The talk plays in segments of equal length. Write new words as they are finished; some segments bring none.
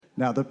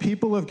Now, the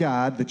people of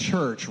God, the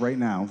church right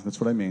now, that's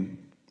what I mean,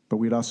 but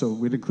we'd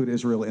include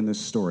Israel in this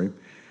story.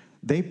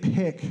 They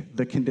pick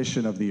the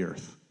condition of the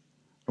earth.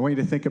 I want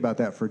you to think about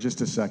that for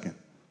just a second.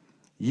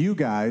 You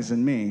guys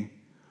and me,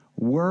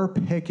 we're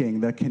picking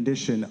the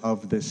condition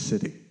of this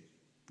city,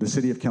 the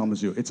city of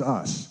Kalamazoo. It's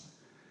us.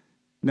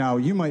 Now,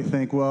 you might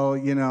think, well,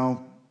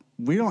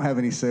 we don't have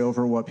any say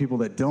over what people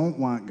that don't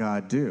want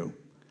God do.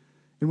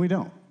 And we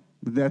don't.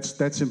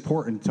 That's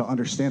important to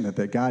understand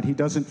that God, he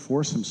doesn't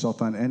force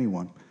himself on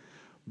anyone.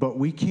 But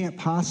we can't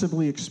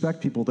possibly expect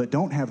people that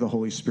don't have the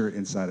Holy Spirit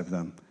inside of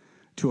them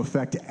to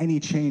affect any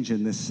change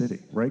in this city,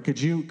 right?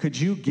 Could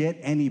you get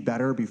any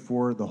better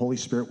before the Holy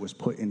Spirit was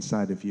put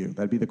inside of you?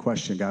 That'd be the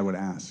question God would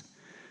ask.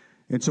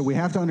 And so we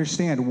have to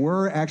understand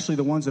we're actually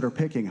the ones that are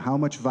picking how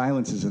much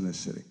violence is in this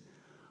city.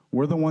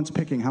 We're the ones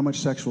picking how much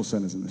sexual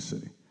sin is in this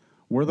city.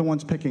 We're the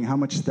ones picking how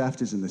much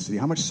theft is in this city,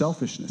 how much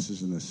selfishness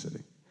is in this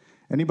city.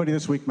 Anybody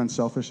this week been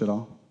selfish at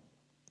all?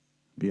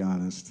 Be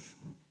honest.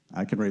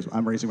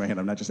 I'm raising my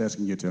hand. I'm not just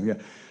asking you to. Yeah.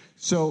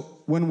 So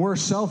when we're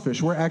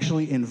selfish, we're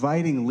actually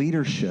inviting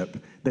leadership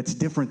that's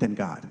different than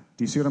God.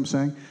 Do you see what I'm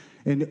saying?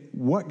 And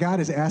what God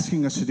is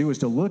asking us to do is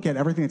to look at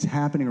everything that's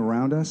happening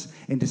around us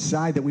and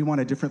decide that we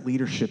want a different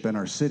leadership in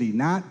our city,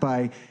 not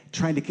by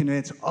trying to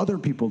convince other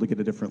people to get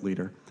a different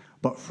leader,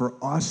 but for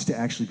us to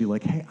actually be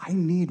like, hey, I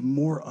need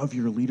more of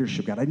your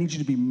leadership, God. I need you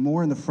to be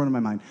more in the front of my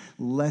mind,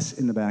 less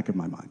in the back of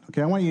my mind.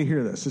 Okay, I want you to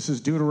hear this. This is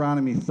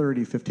Deuteronomy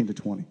 30, 15 to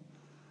 20.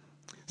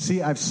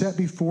 See, I've set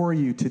before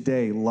you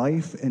today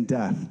life and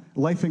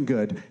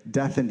good,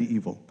 death and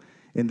evil.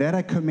 In that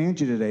I command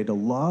you today to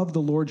love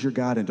the Lord your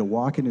God and to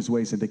walk in his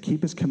ways and to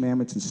keep his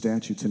commandments and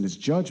statutes and his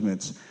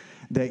judgments,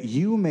 that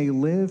you may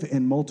live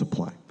and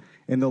multiply.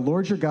 And the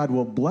Lord your God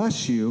will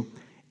bless you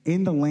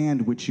in the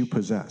land which you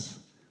possess,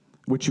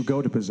 which you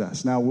go to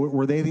possess. Now,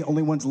 were they the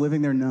only ones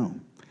living there? No.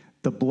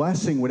 The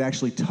blessing would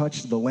actually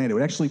touch the land. It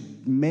would actually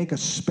make a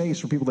space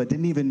for people that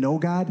didn't even know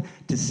God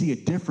to see a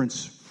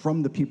difference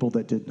from the people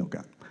that did know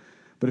God.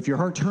 But if your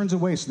heart turns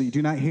away so that you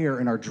do not hear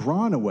and are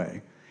drawn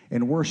away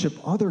and worship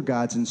other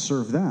gods and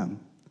serve them,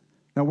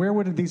 now where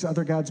would these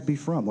other gods be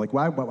from? Like,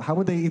 how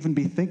would they even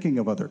be thinking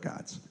of other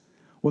gods?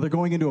 Well, they're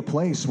going into a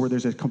place where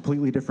there's a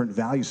completely different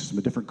value system,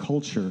 a different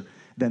culture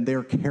than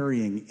they're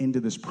carrying into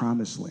this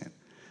promised land.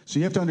 So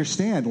you have to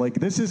understand, like,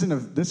 this isn't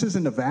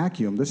a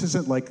vacuum. This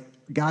isn't like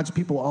God's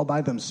people all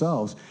by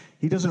themselves.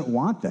 He doesn't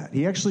want that.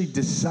 He actually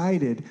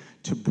decided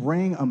to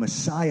bring a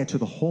Messiah to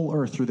the whole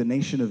earth through the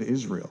nation of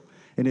Israel.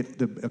 And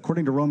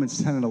according to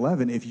Romans 10 and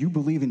 11, if you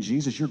believe in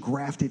Jesus, you're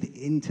grafted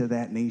into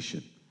that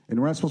nation. And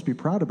we're not supposed to be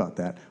proud about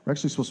that. We're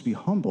actually supposed to be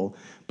humble.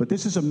 But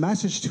this is a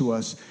message to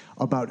us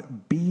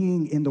about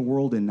being in the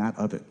world and not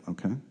of it,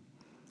 okay?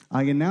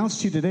 I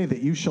announce to you today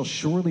that you shall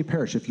surely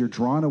perish if you're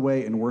drawn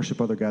away and worship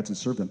other gods and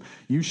serve them.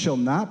 You shall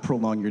not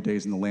prolong your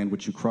days in the land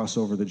which you cross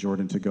over the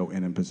Jordan to go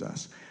in and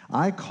possess.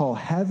 I call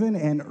heaven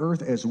and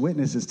earth as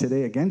witnesses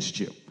today against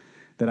you,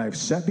 that I have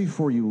set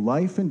before you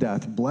life and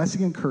death,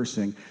 blessing and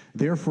cursing.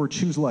 Therefore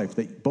choose life,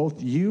 that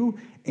both you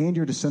and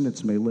your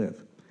descendants may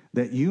live,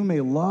 that you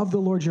may love the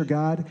Lord your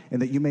God,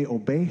 and that you may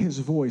obey his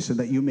voice, and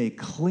that you may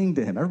cling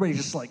to him. Everybody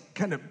just like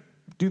kind of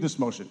do this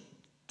motion.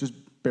 Just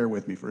bear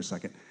with me for a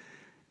second.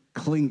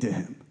 Cling to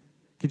him.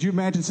 Could you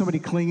imagine somebody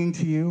clinging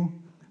to you?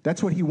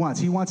 That's what he wants.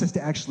 He wants us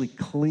to actually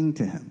cling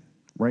to him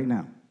right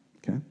now,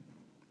 okay?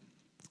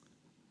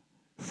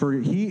 For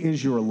he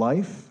is your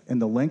life and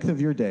the length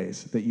of your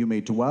days, that you may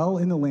dwell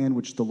in the land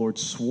which the Lord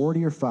swore to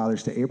your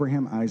fathers, to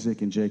Abraham,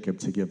 Isaac, and Jacob,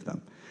 to give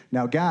them.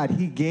 Now, God,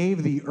 he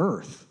gave the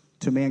earth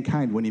to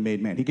mankind when he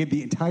made man. He gave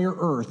the entire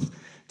earth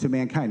to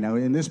mankind. Now,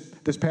 in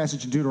this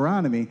passage in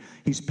Deuteronomy,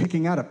 he's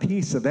picking out a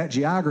piece of that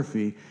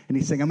geography, and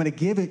he's saying, I'm going to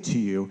give it to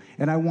you,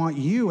 and I want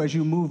you, as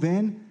you move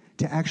in,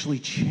 to actually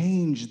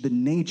change the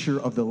nature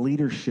of the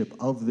leadership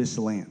of this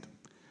land.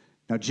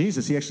 Now,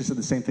 Jesus, he actually said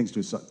the same things to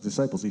his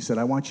disciples. He said,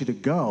 I want you to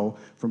go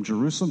from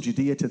Jerusalem,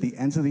 Judea, to the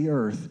ends of the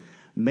earth,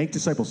 make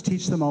disciples,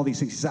 teach them all these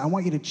things. He said, I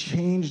want you to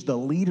change the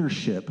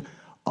leadership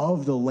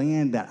of the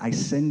land that I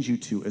send you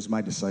to as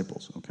my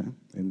disciples, okay?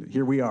 And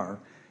here we are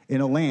in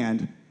a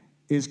land.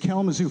 Is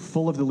Kalamazoo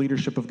full of the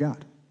leadership of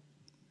God?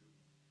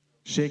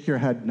 Shake your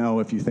head no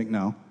if you think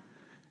no.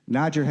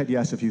 Nod your head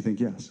yes if you think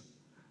yes.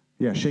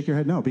 Yeah, shake your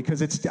head no,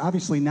 because it's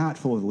obviously not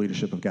full of the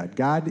leadership of God.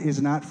 God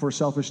is not for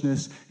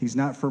selfishness. He's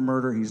not for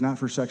murder. He's not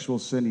for sexual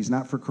sin. He's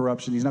not for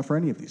corruption. He's not for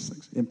any of these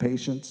things.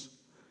 Impatience.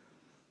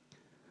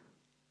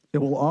 It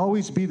will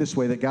always be this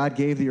way that God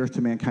gave the earth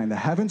to mankind. The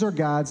heavens are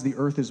God's, the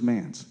earth is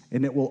man's.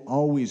 And it will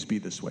always be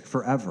this way,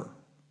 forever.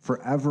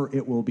 Forever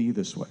it will be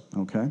this way,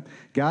 okay?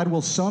 God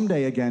will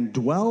someday again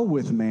dwell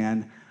with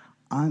man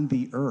on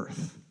the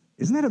earth.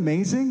 Isn't that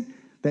amazing?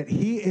 That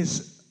he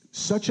is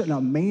such an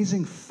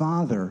amazing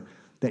father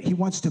that he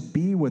wants to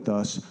be with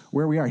us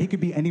where we are. He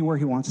could be anywhere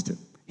he wants to.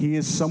 He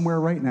is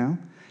somewhere right now.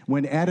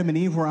 When Adam and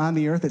Eve were on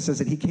the earth, it says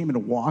that he came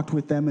and walked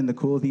with them in the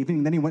cool of the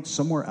evening. Then he went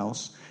somewhere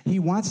else. He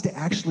wants to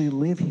actually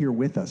live here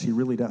with us. He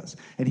really does.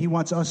 And he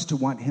wants us to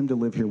want him to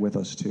live here with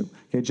us too.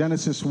 Okay,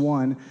 Genesis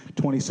 1,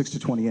 26 to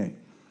 28.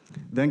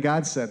 Then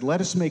God said,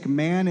 let us make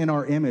man in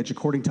our image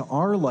according to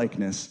our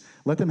likeness.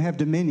 Let them have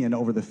dominion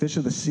over the fish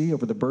of the sea,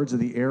 over the birds of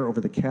the air, over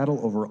the cattle,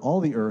 over all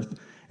the earth,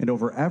 and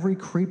over every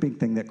creeping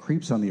thing that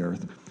creeps on the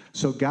earth.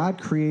 So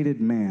God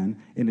created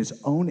man in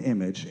his own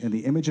image. In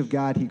the image of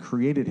God, he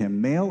created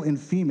him. Male and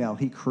female,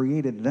 he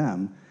created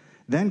them.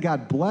 Then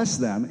God blessed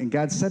them, and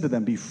God said to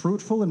them, be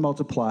fruitful and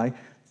multiply,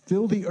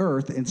 fill the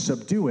earth and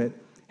subdue it,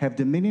 have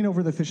dominion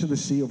over the fish of the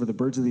sea, over the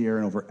birds of the air,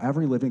 and over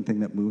every living thing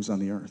that moves on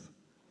the earth.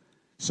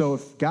 So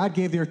if God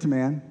gave the earth to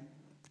man,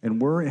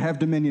 and we have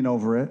dominion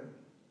over it,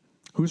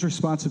 whose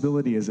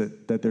responsibility is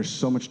it that there's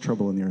so much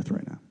trouble in the earth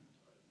right now?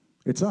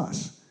 It's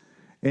us.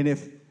 And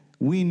if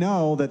we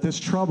know that this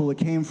trouble, it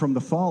came from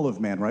the fall of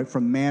man, right?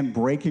 From man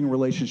breaking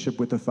relationship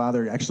with the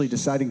Father, actually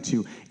deciding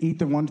to eat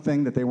the one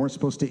thing that they weren't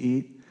supposed to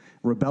eat,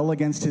 rebel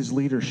against his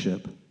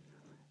leadership.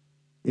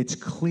 It's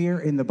clear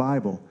in the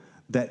Bible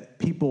that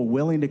people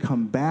willing to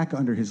come back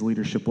under his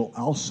leadership will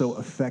also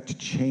affect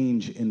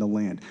change in the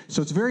land.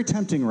 So it's very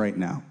tempting right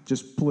now,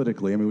 just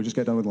politically. I mean, we just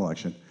got done with an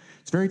election.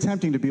 It's very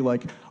tempting to be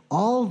like,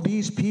 all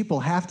these people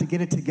have to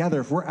get it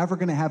together if we're ever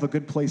going to have a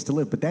good place to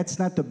live. But that's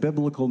not the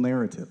biblical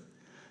narrative.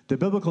 The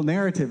biblical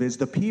narrative is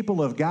the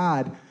people of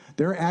God,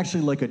 they're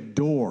actually like a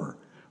door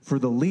for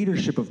the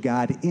leadership of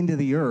God into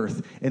the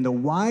earth. And the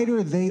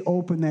wider they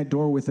open that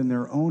door within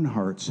their own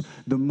hearts,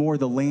 the more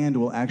the land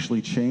will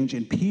actually change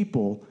and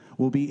people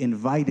will be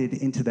invited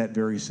into that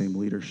very same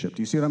leadership.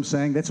 Do you see what I'm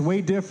saying? That's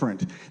way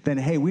different than,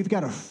 hey, we've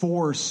got to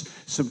force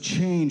some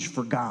change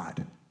for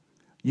God.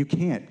 You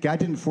can't. God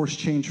didn't force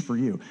change for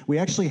you. We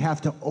actually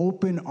have to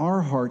open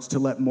our hearts to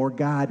let more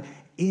God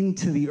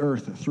into the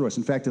earth through us.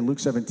 In fact, in Luke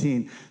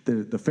 17,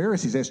 the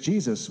Pharisees asked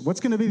Jesus, what's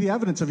going to be the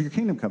evidence of your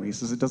kingdom coming? He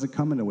says, it doesn't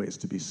come in ways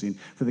to be seen,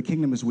 for the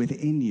kingdom is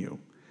within you. And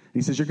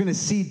he says, you're going to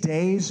see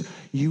days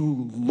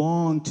you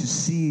long to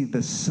see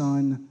the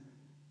Son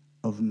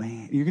of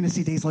Man. You're going to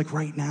see days like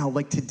right now,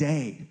 like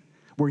today,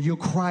 where you'll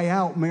cry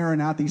out,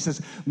 Maranatha. He says,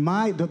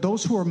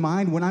 those who are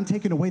mine, when I'm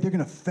taken away, they're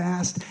going to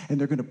fast and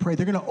they're going to pray.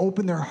 They're going to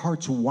open their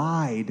hearts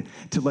wide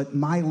to let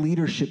my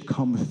leadership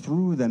come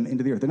through them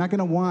into the earth. They're not going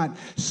to want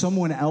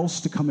someone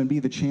else to come and be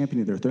the champion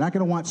of the earth. They're not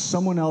going to want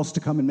someone else to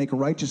come and make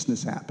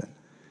righteousness happen.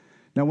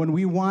 Now, when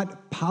we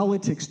want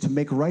politics to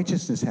make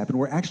righteousness happen,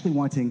 we're actually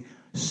wanting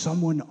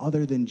someone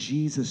other than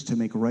Jesus to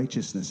make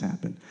righteousness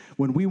happen.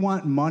 When we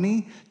want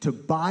money to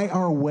buy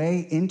our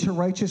way into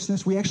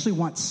righteousness, we actually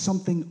want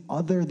something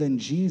other than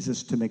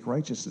Jesus to make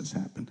righteousness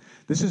happen.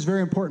 This is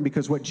very important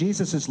because what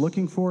Jesus is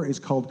looking for is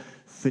called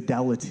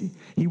fidelity.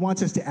 He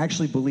wants us to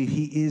actually believe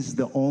he is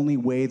the only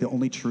way, the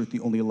only truth, the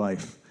only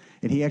life.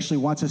 And he actually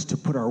wants us to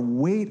put our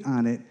weight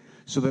on it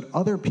so that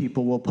other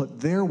people will put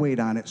their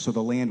weight on it so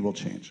the land will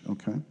change,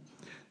 okay?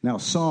 Now,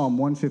 Psalm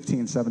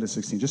 115,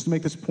 7-16, just to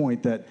make this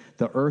point that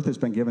the earth has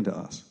been given to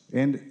us.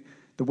 And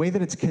the way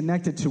that it's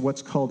connected to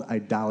what's called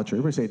idolatry.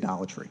 Everybody say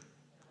idolatry.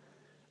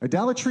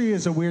 Idolatry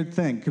is a weird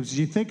thing because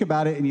you think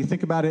about it and you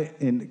think about it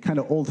in kind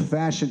of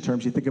old-fashioned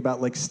terms. You think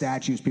about like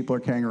statues people are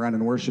carrying around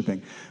and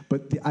worshiping.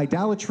 But the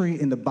idolatry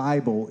in the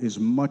Bible is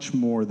much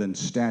more than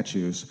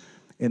statues.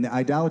 And the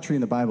idolatry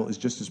in the Bible is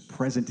just as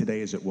present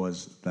today as it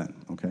was then,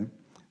 okay?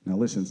 Now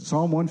listen,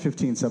 Psalm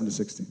 115,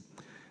 7-16.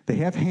 They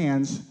have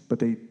hands, but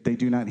they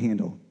do not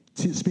handle.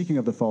 Speaking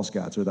of the false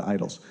gods or the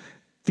idols.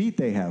 Feet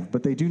they have,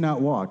 but they do not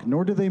walk,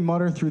 nor do they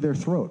mutter through their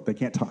throat. They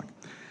can't talk.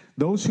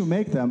 Those who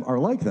make them are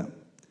like them.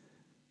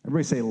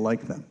 Everybody say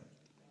like them.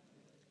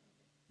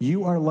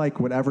 You are like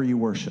whatever you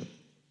worship.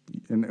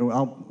 And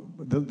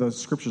the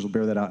scriptures will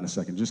bear that out in a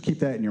second. Just keep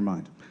that in your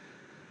mind.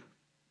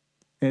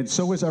 And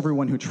so is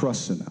everyone who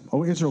trusts in them.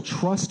 O Israel,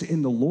 trust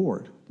in the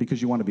Lord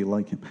because you want to be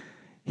like him.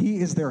 He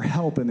is their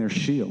help and their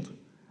shield.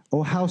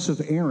 O house of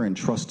Aaron,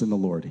 trust in the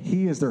Lord.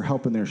 He is their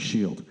help and their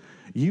shield.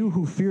 You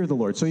who fear the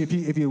Lord. So if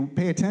you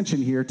pay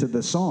attention here to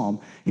the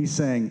psalm, he's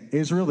saying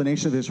Israel, the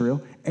nation of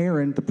Israel,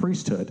 Aaron, the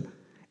priesthood,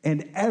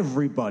 and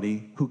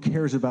everybody who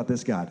cares about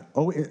this God.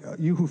 Oh,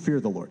 you who fear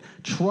the Lord.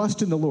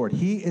 Trust in the Lord.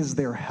 He is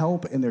their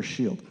help and their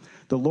shield.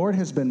 The Lord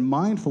has been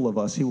mindful of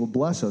us. He will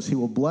bless us. He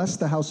will bless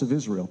the house of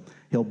Israel.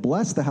 He'll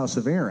bless the house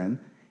of Aaron,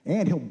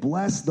 and he'll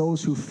bless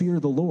those who fear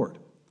the Lord.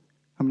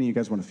 How many of you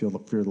guys want to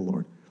fear the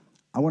Lord?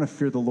 I want to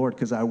fear the Lord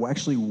because I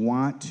actually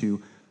want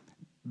to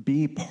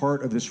be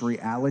part of this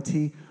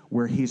reality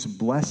where he's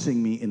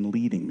blessing me and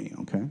leading me,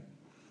 okay?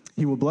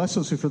 He will bless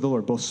those who fear the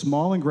Lord, both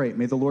small and great.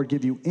 May the Lord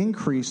give you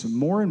increase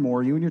more and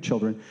more, you and your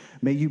children.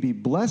 May you be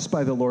blessed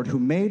by the Lord who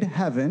made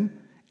heaven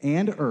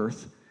and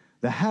earth.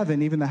 The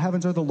heaven, even the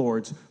heavens are the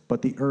Lord's,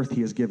 but the earth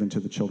he has given to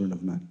the children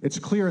of men. It's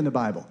clear in the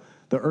Bible.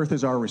 The earth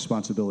is our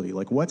responsibility.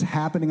 Like what's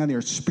happening on the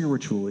earth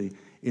spiritually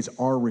is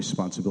our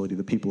responsibility,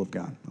 the people of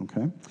God,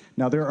 okay?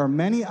 Now, there are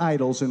many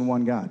idols in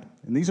one God.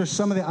 And these are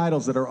some of the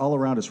idols that are all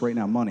around us right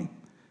now. Money.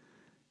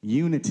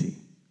 Unity.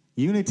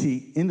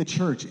 Unity in the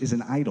church is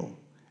an idol.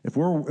 If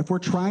we're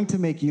trying to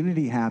make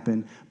unity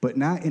happen, but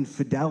not in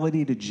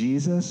fidelity to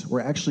Jesus,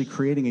 we're actually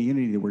creating a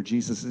unity where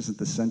Jesus isn't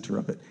the center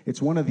of it.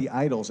 It's one of the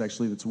idols,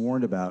 actually, that's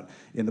warned about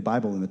in the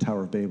Bible in the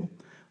Tower of Babel.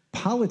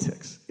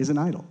 Politics is an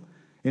idol.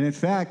 And in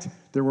fact,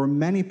 there were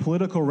many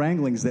political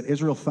wranglings that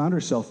Israel found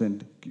herself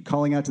in,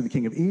 calling out to the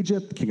king of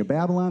Egypt, the king of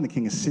Babylon, the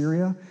king of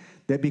Syria,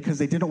 that because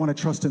they didn't want to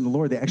trust in the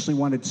Lord, they actually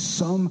wanted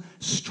some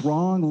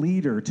strong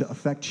leader to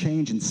effect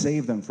change and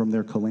save them from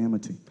their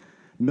calamity.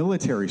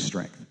 Military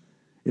strength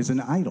is an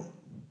idol.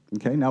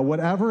 Okay, now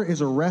whatever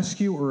is a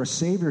rescue or a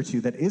savior to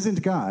you that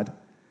isn't God,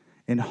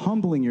 and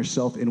humbling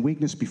yourself in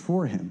weakness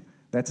before him,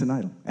 that's an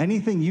idol.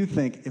 Anything you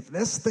think, if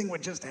this thing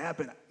would just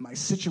happen, my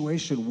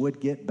situation would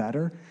get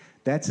better,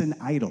 that's an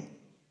idol,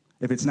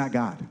 if it's not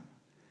God.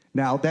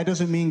 Now, that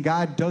doesn't mean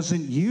God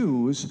doesn't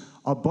use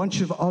a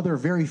bunch of other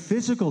very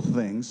physical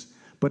things,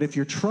 but if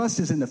your trust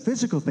is in the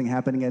physical thing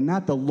happening and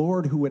not the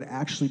Lord who would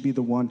actually be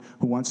the one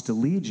who wants to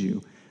lead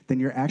you, then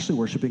you're actually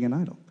worshiping an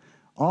idol.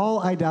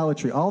 All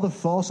idolatry, all the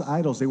false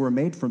idols, they were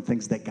made from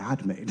things that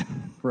God made,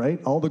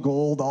 right? All the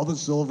gold, all the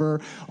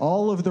silver,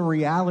 all of the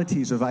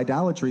realities of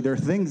idolatry, they're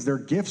things, they're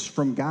gifts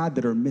from God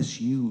that are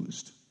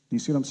misused. Do you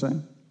see what I'm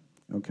saying?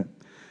 Okay.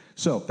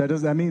 So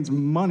that means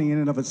money in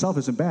and of itself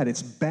isn't bad.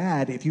 It's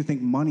bad if you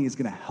think money is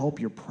going to help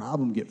your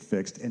problem get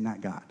fixed and not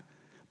God.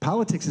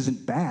 Politics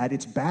isn't bad.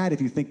 It's bad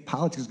if you think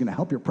politics is going to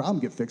help your problem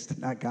get fixed and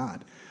not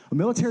God. A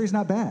military is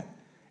not bad.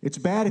 It's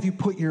bad if you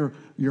put your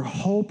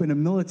hope in a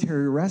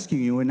military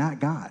rescuing you and not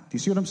God. Do you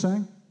see what I'm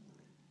saying?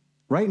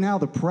 Right now,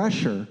 the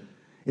pressure,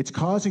 it's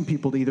causing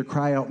people to either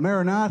cry out,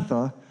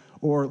 Maranatha,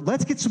 or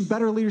let's get some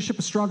better leadership,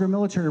 a stronger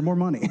military, or more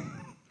money,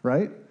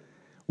 right?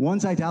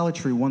 One's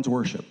idolatry, one's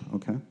worship,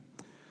 okay?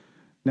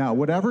 Now,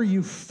 whatever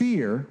you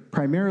fear,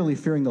 primarily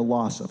fearing the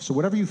loss of, so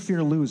whatever you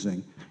fear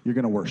losing, you're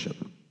going to worship.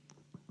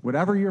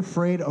 Whatever you're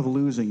afraid of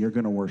losing, you're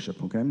going to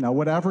worship, okay? Now,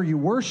 whatever you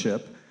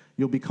worship,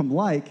 you'll become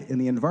like, and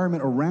the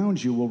environment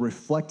around you will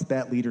reflect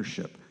that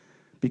leadership.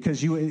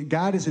 Because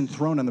God is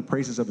enthroned on the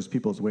praises of his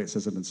people, is the way it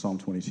says it in Psalm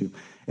 22.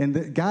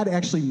 And God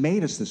actually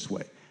made us this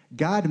way.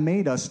 God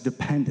made us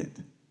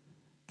dependent.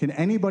 Can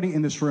anybody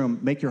in this room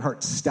make your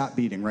heart stop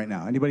beating right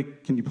now? Anybody,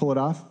 can you pull it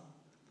off?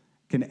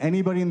 Can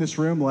anybody in this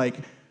room,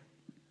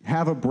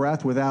 have a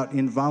breath without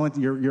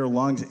your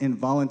lungs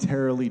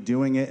involuntarily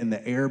doing it and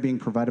the air being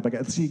provided by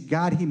God? See,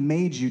 God, he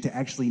made you to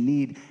actually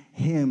need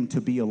him to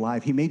be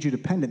alive. He made you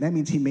dependent. That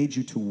means he made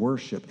you to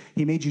worship.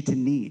 He made you to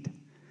need.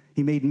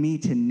 He made me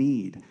to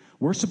need.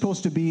 We're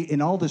supposed to be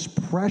in all this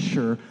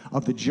pressure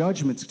of the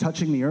judgments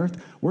touching the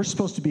earth. We're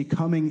supposed to be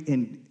coming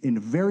in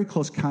very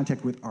close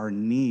contact with our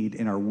need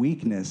and our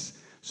weakness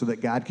so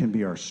that God can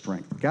be our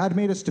strength. God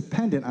made us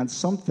dependent on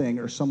something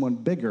or someone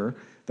bigger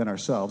than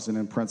ourselves. And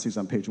in parentheses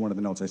on page 1 of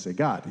the notes, I say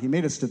God. He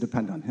made us to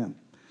depend on him.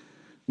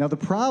 Now, the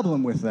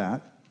problem with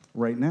that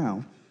right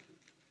now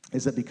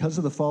is that because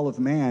of the fall of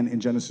man in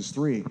Genesis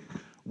 3,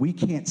 we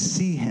can't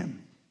see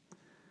him.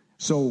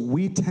 So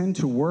we tend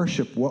to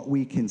worship what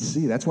we can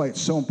see. That's why it's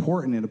so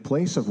important in a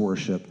place of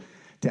worship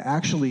to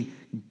actually,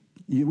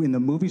 in the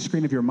movie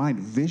screen of your mind,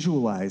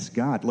 visualize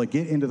God.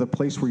 Get into the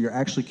place where you're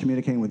actually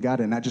communicating with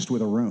God and not just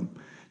with a room.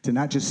 To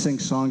not just sing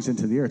songs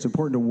into the air. It's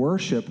important to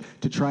worship,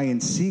 to try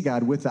and see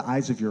God with the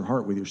eyes of your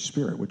heart, with your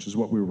spirit, which is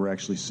what we were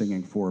actually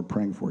singing for and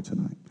praying for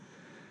tonight.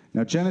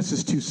 Now,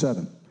 Genesis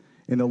 2:7.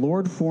 And the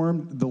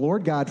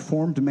Lord God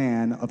formed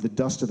man of the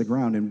dust of the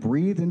ground and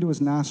breathed into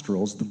his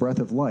nostrils the breath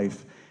of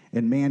life,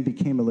 and man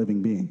became a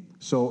living being.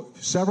 So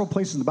several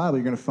places in the Bible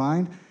you're going to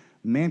find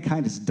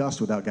mankind is dust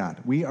without God.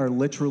 We are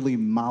literally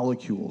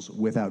molecules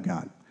without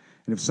God.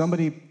 And if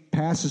somebody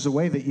passes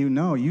away that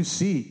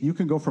you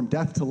can go from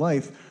death to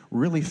life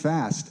really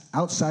fast,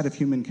 outside of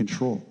human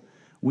control.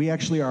 We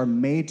actually are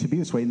made to be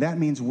this way, and that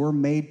means we're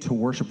made to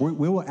worship. We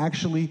will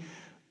actually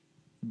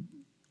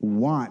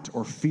want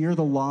or fear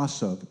the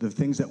loss of the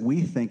things that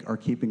we think are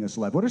keeping us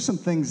alive. What are some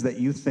things that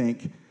you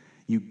think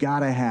you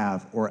gotta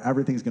have or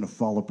everything's gonna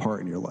fall apart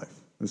in your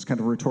life? This is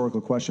kind of a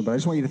rhetorical question, but I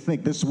just want you to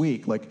think this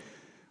week,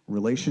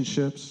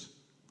 relationships,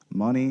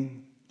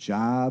 money,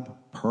 job,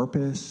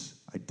 purpose,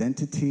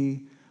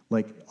 identity.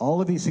 All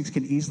of these things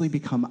can easily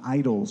become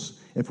idols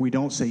if we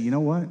don't say, you know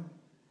what?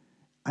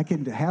 I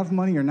can have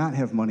money or not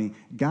have money.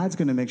 God's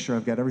going to make sure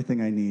I've got everything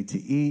I need to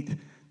eat,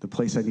 the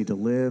place I need to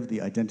live,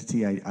 the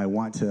identity I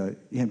want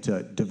him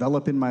to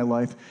develop in my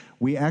life.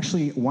 We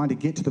actually want to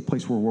get to the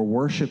place where we're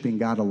worshiping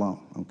God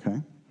alone,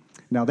 okay?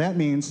 Now, that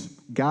means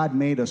God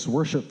made us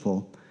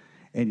worshipful,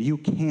 and you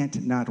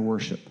can't not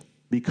worship.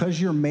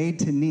 Because you're made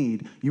to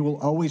need, you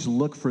will always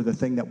look for the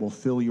thing that will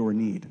fill your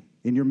need.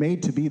 And you're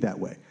made to be that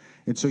way.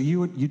 And so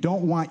you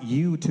don't want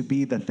you to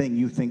be the thing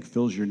you think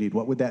fills your need.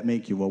 What would that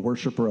make you? A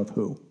worshiper of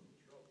who?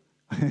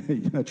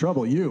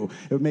 Trouble, you.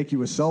 It would make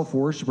you a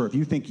self-worshiper. If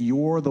you think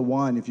you're the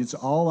one, if it's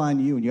all on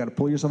you and you got to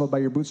pull yourself up by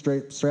your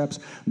bootstraps,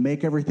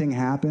 make everything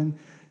happen,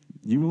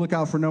 you look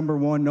out for number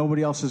one,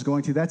 nobody else is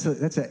going to. That's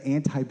an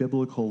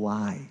anti-biblical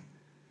lie.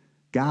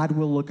 God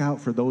will look out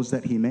for those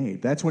that he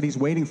made. That's what he's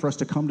waiting for us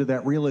to come to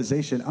that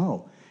realization.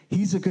 Oh,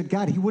 he's a good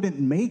God. He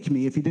wouldn't make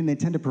me if he didn't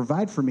intend to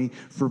provide for me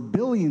for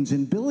billions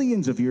and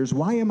billions of years.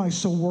 Why am I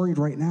so worried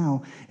right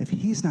now if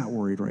he's not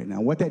worried right now?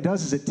 What that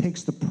does is it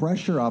takes the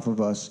pressure off of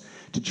us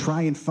to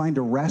try and find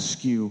a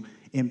rescue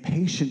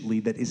impatiently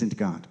that isn't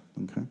God.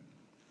 Okay?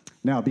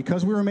 Now,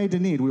 because we were made to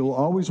need, we will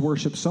always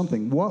worship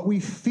something. What we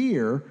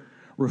fear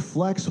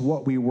reflects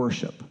what we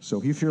worship. So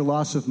if you fear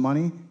loss of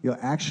money, you'll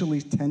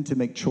actually tend to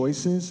make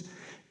choices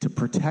to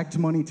protect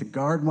money, to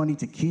guard money,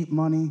 to keep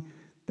money.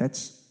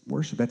 That's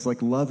worship. That's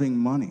like loving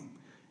money.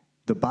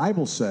 The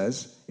Bible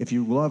says if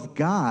you love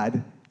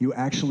God, you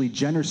actually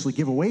generously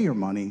give away your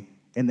money,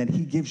 and then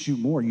he gives you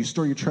more. You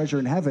store your treasure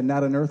in heaven,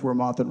 not on earth where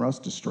moth and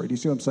rust destroy. Do you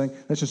see what I'm saying?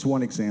 That's just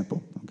one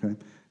example, okay?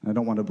 And I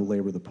don't want to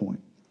belabor the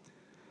point.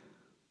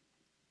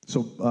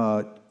 So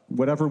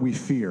whatever we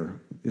fear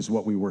is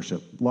what we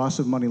worship. Loss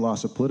of money,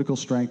 loss of political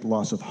strength,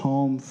 loss of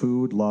home,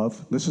 food,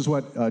 love. This is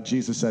what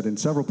Jesus said in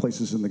several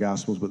places in the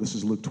Gospels, but this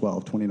is Luke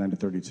 12, 29 to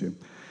 32.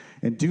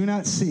 And do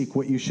not seek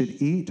what you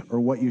should eat or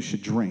what you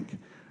should drink,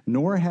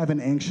 nor have an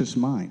anxious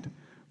mind.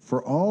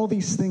 For all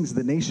these things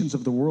the nations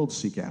of the world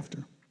seek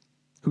after.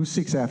 Who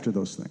seeks after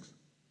those things?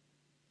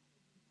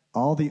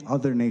 All the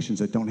other nations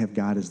that don't have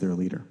God as their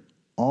leader.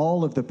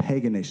 All of the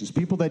pagan nations,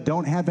 people that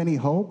don't have any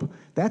hope,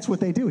 that's what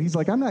they do. He's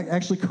like, I'm not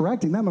actually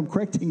correcting them, I'm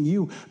correcting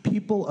you.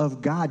 People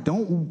of God,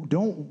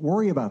 don't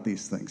worry about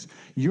these things.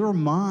 You're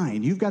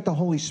mine. You've got the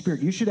Holy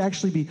Spirit. You should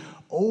actually be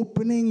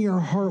opening your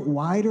heart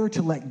wider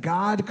to let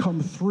God come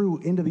through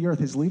into the earth,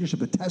 his leadership,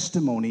 the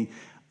testimony.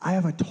 I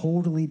have a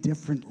totally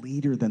different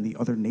leader than the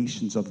other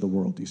nations of the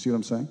world. Do you see what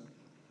I'm saying?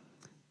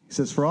 He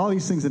says, for all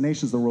these things the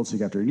nations of the world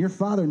seek after, and your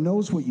Father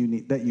knows what you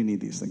need, that you need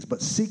these things.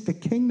 But seek the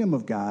kingdom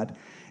of God,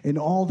 and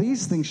all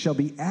these things shall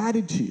be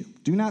added to you.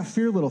 Do not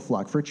fear, little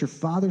flock, for it's your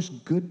Father's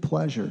good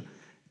pleasure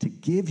to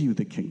give you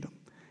the kingdom.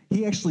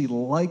 He actually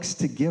likes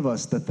to give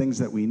us the things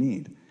that we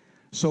need.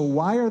 So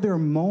why are there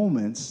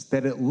moments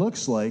that it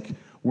looks like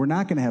we're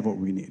not going to have what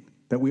we need,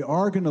 that we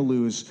are going to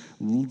lose,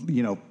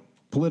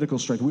 political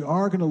strength, we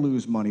are going to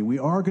lose money, we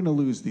are going to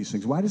lose these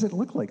things? Why does it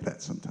look like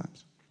that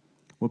sometimes?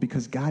 Well,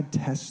 because God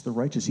tests the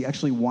righteous. He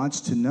actually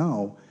wants to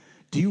know,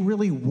 do you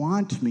really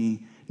want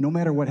me no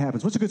matter what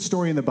happens? What's a good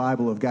story in the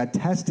Bible of God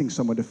testing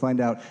someone to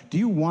find out, do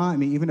you want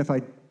me even if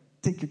I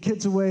take your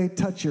kids away,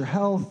 touch your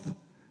health?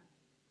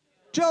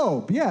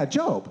 Job.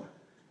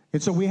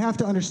 And so we have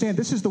to understand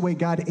this is the way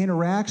God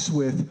interacts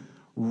with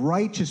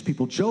righteous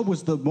people. Job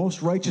was the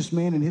most righteous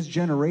man in his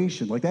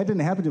generation. Like, that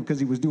didn't happen to him because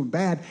he was doing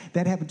bad.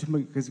 That happened to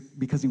him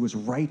because he was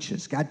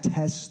righteous. God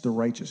tests the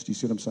righteous. Do you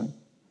see what I'm saying?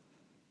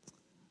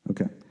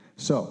 Okay.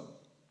 So,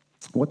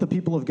 what the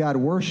people of God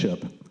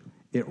worship,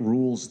 it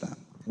rules them.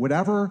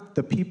 Whatever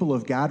the people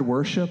of God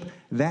worship,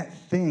 that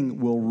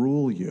thing will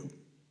rule you.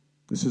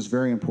 This is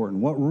very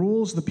important. What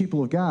rules the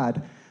people of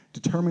God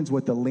determines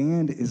what the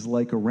land is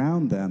like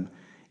around them,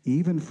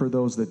 even for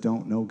those that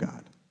don't know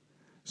God.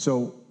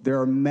 So there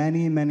are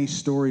many, many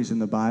stories in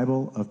the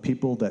Bible of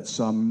people that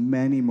saw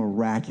many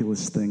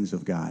miraculous things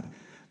of God.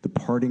 The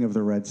parting of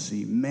the Red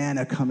Sea,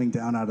 manna coming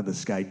down out of the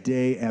sky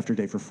day after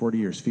day for 40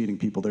 years, feeding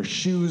people, their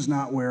shoes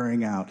not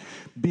wearing out,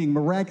 being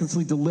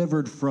miraculously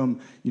delivered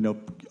from,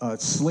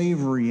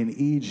 slavery in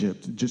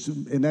Egypt.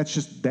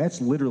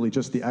 That's literally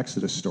just the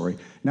Exodus story.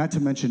 Not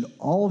to mention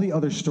all the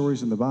other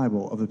stories in the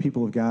Bible of the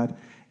people of God.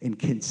 And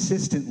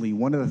consistently,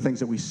 one of the things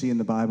that we see in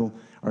the Bible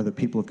are the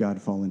people of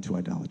God fall into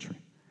idolatry.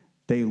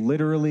 They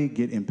literally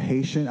get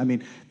impatient. I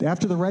mean,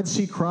 after the Red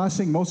Sea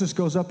crossing, Moses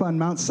goes up on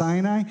Mount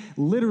Sinai.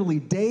 Literally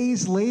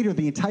days later,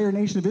 the entire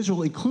nation of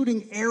Israel,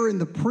 including Aaron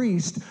the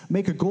priest,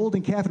 make a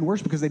golden calf and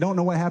worship because they don't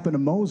know what happened to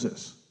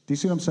Moses. Do you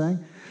see what I'm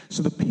saying?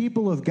 So the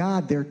people of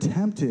God, they're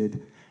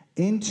tempted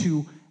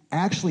into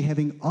actually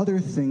having other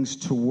things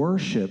to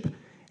worship.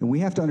 And we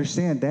have to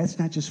understand that's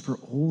not just for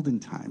olden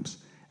times.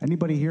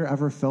 Anybody here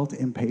ever felt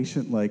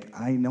impatient? Like,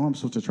 I know I'm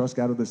supposed to trust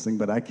God with this thing,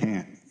 but I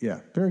can't.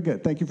 Yeah, very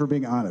good. Thank you for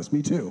being honest.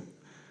 Me too.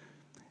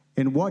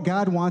 And what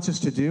God wants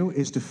us to do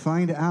is to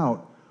find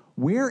out,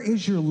 where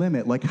is your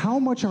limit? Like, how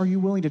much are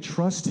you willing to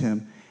trust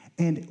him?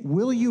 And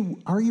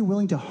are you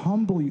willing to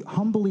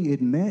humbly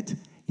admit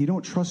you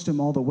don't trust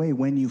him all the way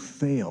when you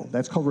fail?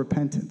 That's called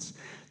repentance.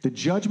 The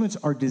judgments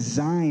are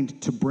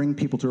designed to bring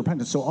people to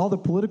repentance. So all the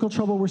political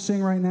trouble we're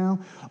seeing right now,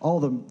 all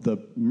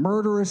the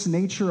murderous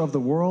nature of the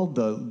world,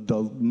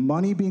 the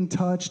money being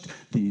touched,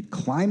 the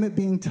climate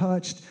being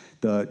touched,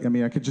 I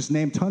could just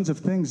name tons of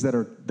things that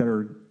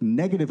are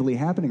negatively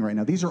happening right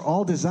now. These are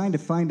all designed to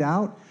find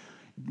out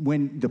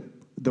when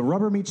the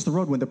rubber meets the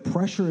road, when the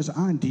pressure is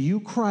on. Do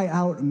you cry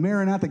out,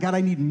 Maranatha, God,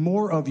 I need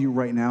more of you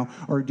right now?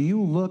 Or do you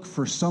look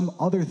for some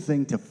other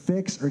thing to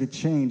fix or to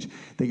change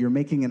that you're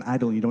making an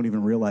idol and you don't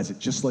even realize it,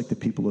 just like the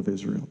people of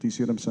Israel? Do you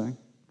see what I'm saying?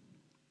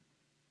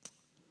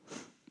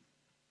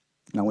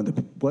 Now,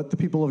 what the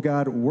people of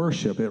God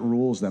worship, it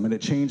rules them, and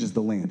it changes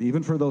the land,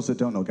 even for those that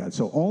don't know God.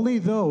 So only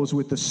those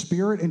with the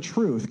Spirit and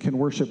truth can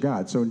worship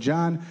God. So in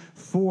John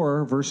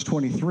 4, verse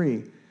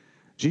 23,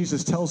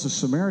 Jesus tells the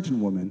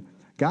Samaritan woman,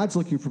 God's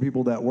looking for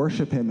people that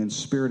worship him in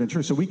spirit and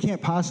truth. So we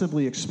can't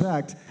possibly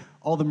expect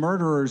all the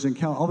murderers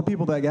and all the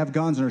people that have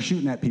guns and are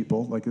shooting at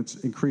people, like it's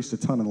increased a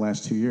ton in the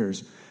last 2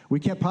 years. We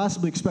can't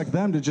possibly expect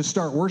them to just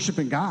start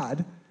worshiping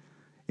God.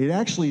 It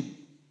actually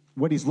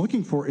what he's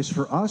looking for is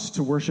for us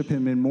to worship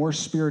him in more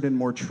spirit and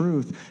more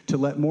truth, to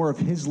let more of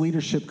his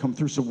leadership come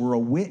through so we're a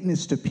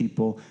witness to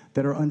people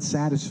that are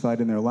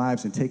unsatisfied in their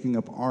lives and taking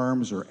up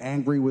arms or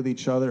angry with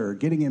each other or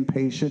getting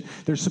impatient.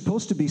 There's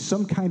supposed to be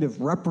some kind of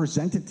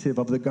representative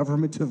of the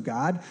government of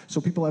God so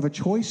people have a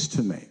choice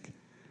to make.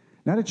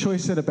 Not a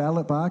choice at a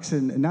ballot box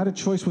and not a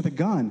choice with a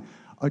gun,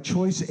 a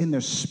choice in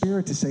their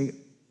spirit to say,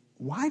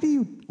 why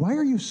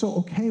are you so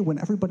okay when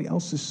everybody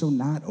else is so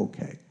not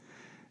okay?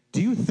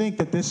 Do you think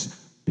that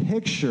this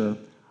picture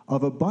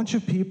of a bunch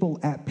of people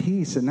at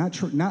peace and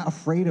not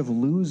afraid of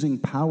losing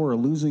power or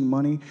losing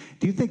money,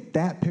 do you think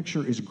that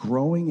picture is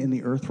growing in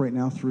the earth right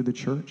now through the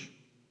church?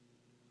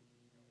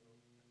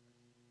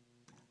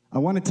 I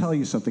want to tell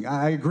you something.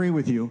 I agree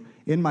with you.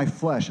 In my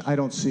flesh, I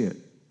don't see it.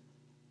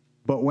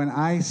 But when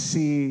I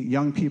see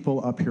young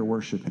people up here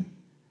worshiping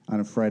on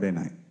a Friday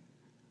night,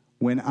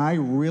 when I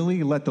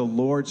really let the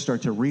Lord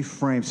start to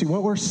reframe. See,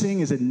 what we're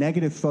seeing is a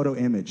negative photo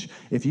image.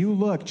 If you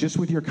look just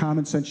with your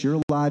common sense, your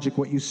logic,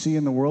 what you see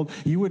in the world,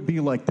 you would be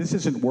like, this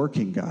isn't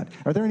working, God.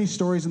 Are there any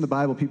stories in the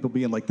Bible, people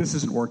being like, this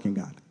isn't working,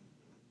 God?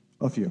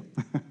 A few.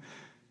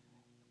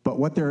 But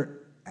what they're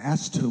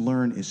asked to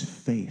learn is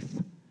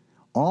faith.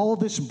 All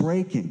this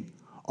breaking,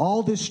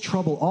 all this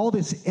trouble, all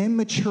this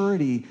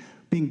immaturity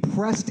being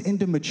pressed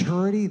into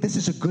maturity, this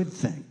is a good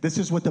thing. This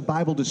is what the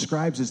Bible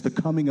describes as the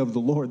coming of the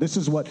Lord. This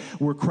is what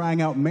we're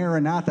crying out,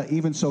 Maranatha,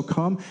 even so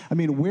come. I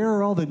mean,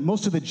 where are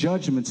most of the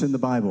judgments in the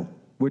Bible?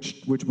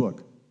 Which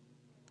book?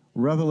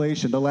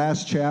 Revelation, the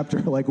last chapter.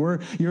 Like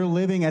you're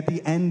living at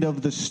the end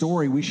of the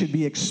story. We should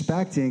be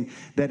expecting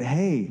that,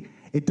 hey,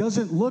 it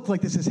doesn't look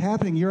like this is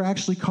happening. You're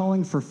actually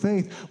calling for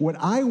faith. What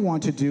I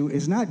want to do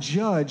is not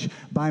judge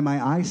by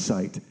my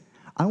eyesight.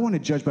 I want to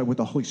judge by what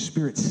the Holy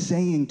Spirit's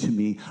saying to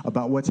me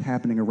about what's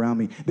happening around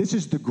me. This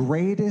is the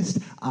greatest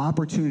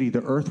opportunity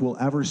the earth will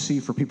ever see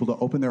for people to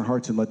open their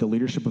hearts and let the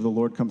leadership of the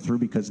Lord come through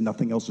because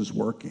nothing else is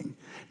working.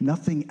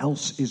 Nothing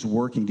else is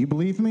working. Do you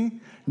believe me?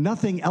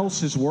 Nothing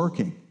else is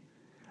working.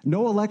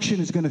 No election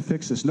is going to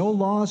fix this. No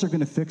laws are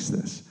going to fix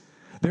this.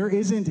 There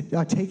isn't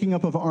a taking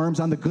up of arms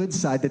on the good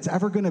side that's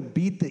ever going to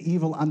beat the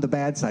evil on the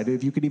bad side,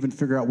 if you could even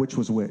figure out which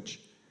was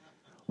which.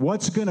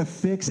 What's going to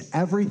fix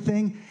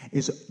everything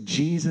is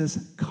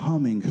Jesus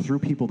coming through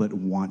people that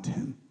want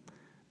him,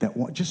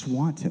 just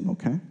want him,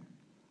 okay?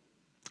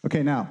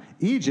 Okay, now,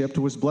 Egypt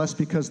was blessed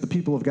because the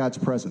people of God's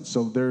presence.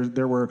 So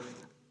there were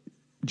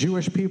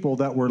Jewish people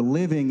that were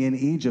living in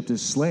Egypt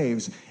as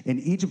slaves,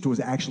 and Egypt was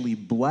actually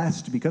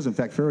blessed because, in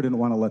fact, Pharaoh didn't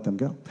want to let them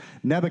go.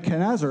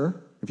 Nebuchadnezzar,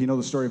 if you know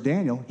the story of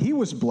Daniel, he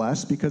was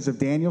blessed because of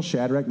Daniel,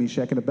 Shadrach,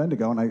 Meshach, and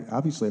Abednego, and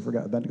I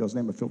forgot Abednego's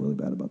name. I feel really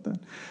bad about that.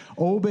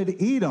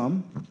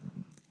 Obed-Edom,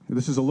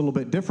 this is a little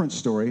bit different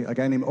story. A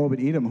guy named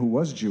Obed-Edom who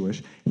was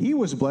Jewish, he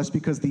was blessed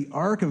because the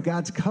Ark of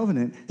God's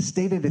covenant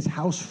stayed at his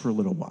house for a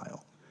little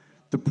while.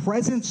 The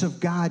presence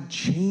of God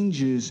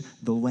changes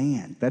the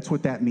land. That's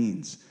what that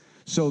means.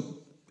 So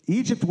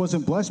Egypt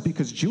wasn't blessed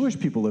because Jewish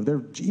people lived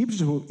there.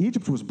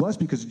 Egypt was blessed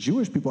because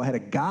Jewish people had a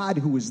God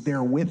who was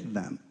there with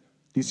them.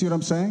 Do you see what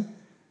I'm saying?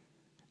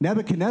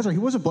 Nebuchadnezzar, he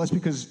wasn't blessed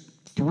because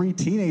 3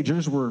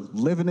 teenagers were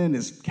living in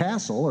his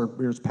castle or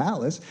his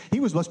palace. He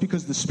was blessed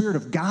because the Spirit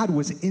of God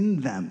was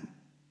in them.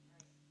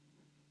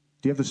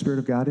 Do you have the Spirit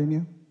of God in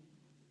you?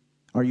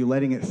 Are you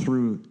letting it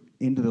through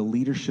into the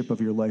leadership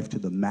of your life to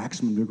the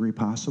maximum degree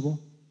possible?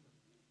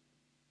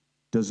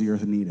 Does the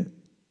earth need it?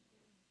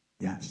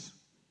 Yes.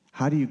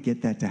 How do you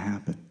get that to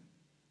happen?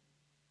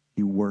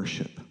 You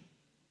worship.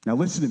 Now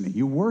listen to me.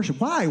 You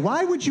worship. Why?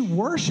 Why would you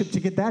worship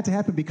to get that to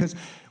happen? Because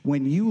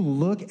when you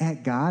look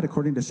at God,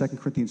 according to 2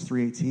 Corinthians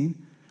 3:18,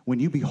 when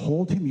you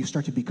behold him, you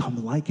start to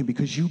become like him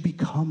because you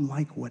become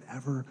like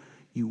whatever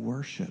you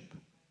worship.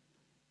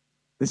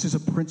 This is a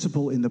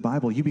principle in the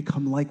Bible. You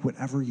become like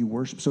whatever you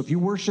worship. So if you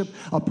worship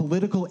a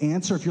political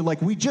answer, if you're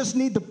like, we just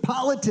need the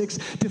politics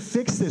to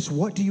fix this,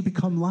 what do you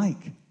become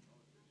like?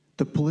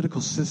 The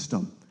political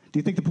system. Do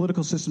you think the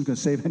political system is going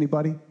to save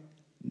anybody?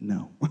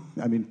 No.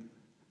 I mean,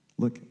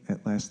 look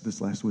at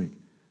this last week.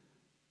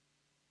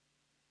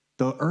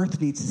 The earth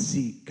needs to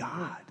see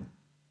God.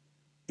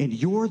 And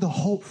you're the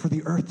hope for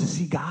the earth to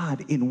see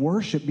God in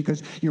worship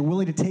because you're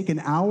willing to take an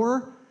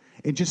hour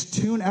and just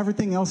tune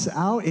everything else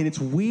out, and it's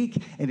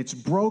weak, and it's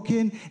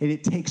broken, and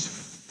it takes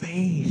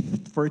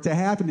faith for it to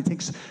happen. It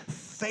takes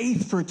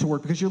faith for it to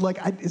work because you're like,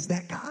 is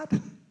that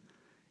God?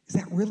 Is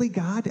that really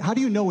God? How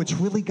do you know it's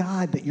really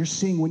God that you're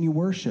seeing when you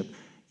worship?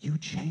 You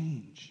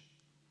change.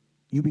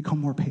 You become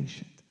more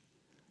patient.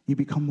 You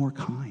become more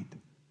kind.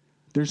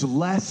 There's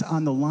less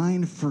on the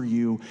line for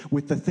you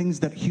with the things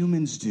that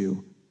humans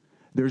do.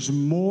 There's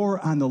more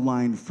on the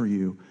line for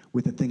you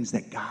with the things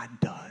that God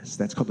does.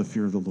 That's called the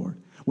fear of the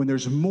Lord. When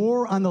there's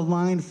more on the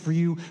line for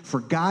you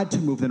for God to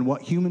move than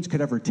what humans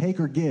could ever take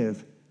or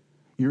give,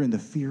 you're in the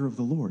fear of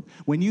the Lord.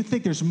 When you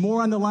think there's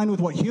more on the line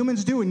with what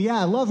humans do, and yeah,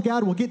 I love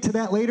God, we'll get to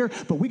that later,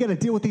 but we got to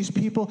deal with these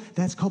people,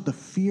 that's called the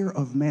fear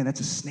of man.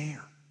 That's a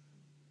snare.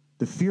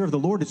 The fear of the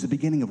Lord is the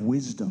beginning of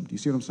wisdom. Do you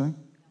see what I'm saying?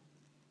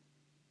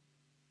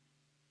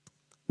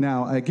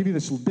 Now, I give you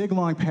this big,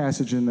 long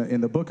passage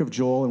in the book of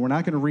Joel, and we're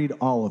not going to read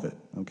all of it,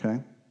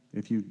 okay?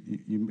 If you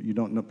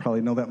don't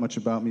probably know that much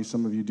about me,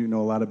 some of you do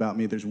know a lot about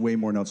me. There's way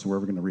more notes than we're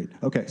ever going to read.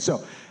 Okay,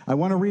 so I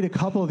want to read a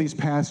couple of these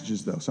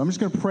passages, though. So I'm just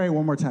going to pray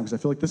one more time because I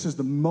feel like this is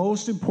the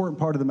most important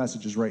part of the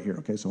message is right here,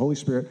 okay? So Holy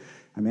Spirit,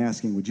 I'm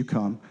asking, would you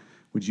come?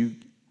 Would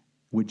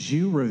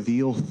you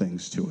reveal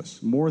things to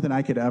us more than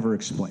I could ever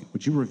explain?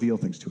 Would you reveal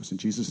things to us? In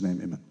Jesus'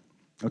 name, amen.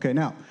 Okay,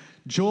 now,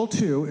 Joel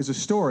 2 is a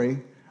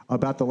story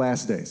about the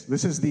last days.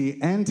 This is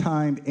the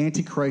end-time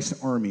Antichrist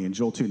army in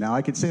Joel 2. Now,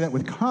 I can say that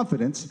with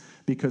confidence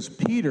because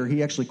Peter,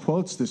 he actually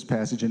quotes this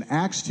passage in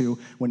Acts 2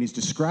 when he's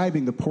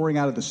describing the pouring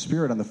out of the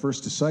Spirit on the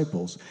first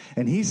disciples.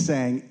 And he's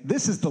saying,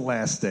 this is the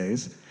last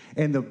days.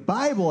 And the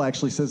Bible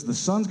actually says the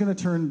sun's going to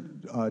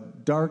turn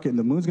dark and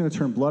the moon's going to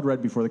turn blood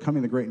red before the coming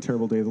of the great and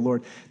terrible day of the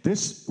Lord.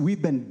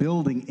 We've been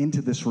building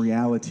into this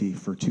reality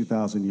for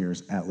 2,000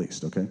 years at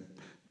least, okay?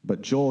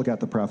 But Joel got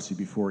the prophecy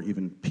before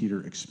even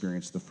Peter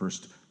experienced the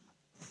first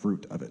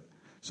fruit of it.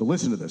 So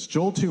listen to this.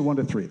 Joel 2,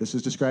 1-3. This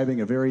is describing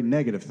a very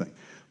negative thing.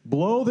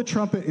 Blow the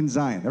trumpet in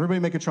Zion. Everybody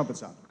make a trumpet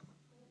sound.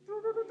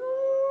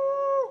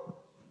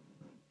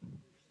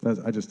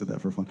 I just did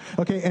that for fun.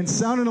 Okay, and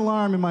sound an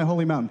alarm in my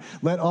holy mountain.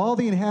 Let all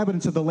the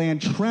inhabitants of the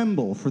land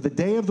tremble, for the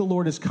day of the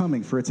Lord is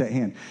coming, for it's at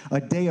hand.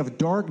 A day of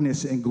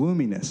darkness and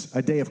gloominess,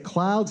 a day of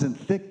clouds and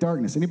thick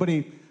darkness.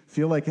 Anybody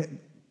feel like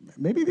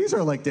maybe these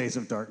are like days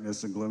of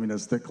darkness and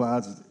gloominess, thick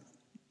clouds?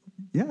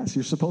 Yes,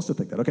 you're supposed to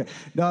think that. Okay.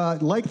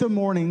 Like the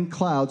morning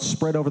clouds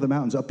spread over the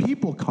mountains, a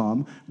people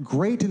come,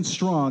 great and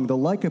strong, the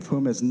like of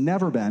whom has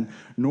never been,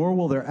 nor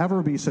will there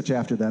ever be such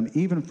after them,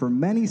 even for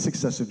many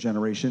successive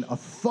generations. A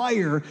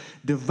fire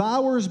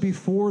devours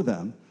before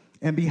them,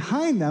 and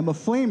behind them a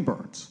flame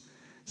burns.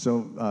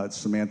 So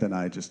Samantha and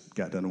I just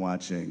got done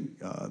watching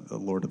the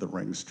Lord of the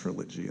Rings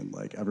trilogy, and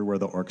like everywhere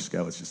the orcs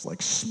go, it's just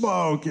like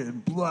smoke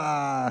and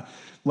blah.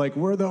 Like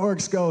where the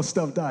orcs go,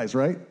 stuff dies,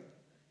 right?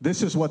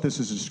 This is what this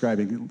is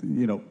describing.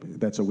 You know,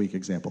 that's a weak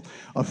example.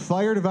 A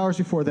fire devours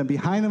before them.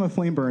 Behind them a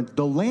flame burns.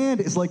 The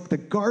land is like the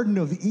Garden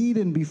of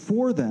Eden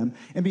before them,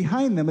 and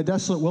behind them a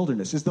desolate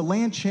wilderness. Is the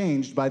land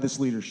changed by this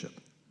leadership?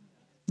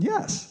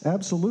 Yes,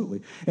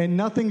 absolutely. And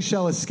nothing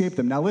shall escape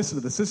them. Now listen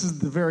to this. This is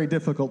the very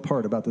difficult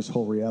part about this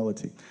whole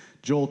reality.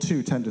 Joel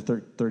 2,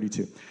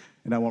 10-32.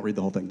 And I won't read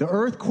the whole thing. The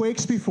earth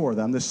quakes before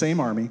them, the same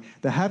army.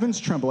 The heavens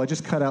tremble. I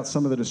just cut out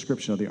some of the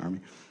description of the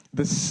army.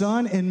 The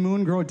sun and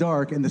moon grow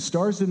dark, and the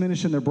stars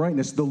diminish in their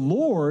brightness. The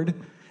Lord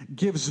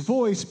gives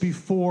voice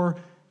before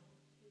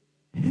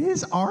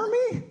his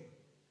army?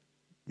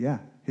 Yeah,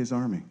 his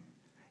army.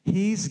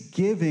 He's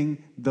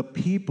giving the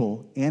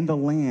people and the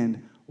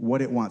land what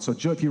it wants.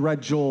 So if you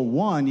read Joel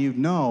 1, you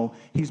know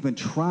he's been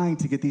trying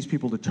to get these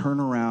people to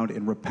turn around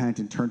and repent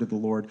and turn to the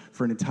Lord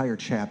for an entire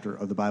chapter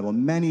of the Bible.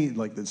 Many,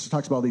 like this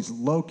talks about these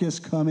locusts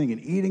coming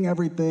and eating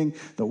everything,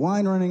 the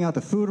wine running out,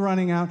 the food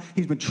running out.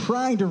 He's been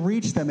trying to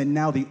reach them, and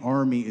now the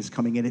army is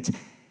coming in. It's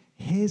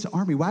his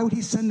army. Why would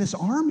he send this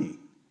army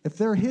if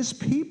they're his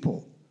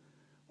people?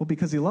 Well,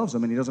 because he loves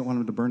them and he doesn't want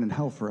them to burn in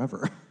hell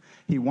forever.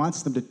 He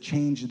wants them to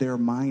change their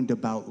mind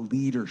about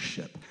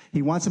leadership.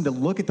 He wants them to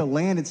look at the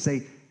land and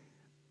say,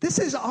 this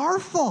is our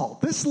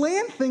fault. This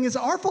land thing is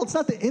our fault. It's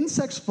not the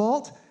insect's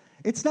fault.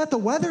 It's not the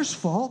weather's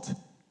fault.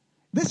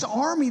 This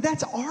army,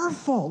 that's our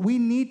fault. We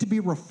need to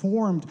be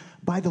reformed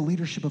by the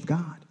leadership of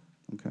God.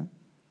 Okay?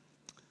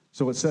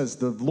 So it says,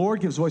 the Lord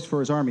gives voice for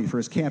his army, for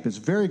his camp is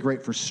very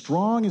great, for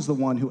strong is the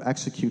one who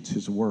executes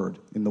his word.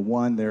 And the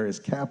one there is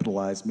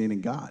capitalized, meaning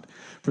God.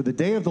 For the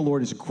day of the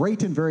Lord is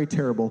great and very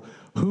terrible.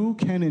 Who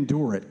can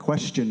endure it?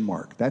 Question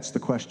mark. That's the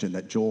question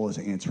that Joel is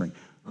answering.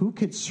 Who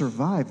could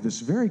survive this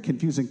very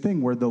confusing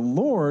thing where the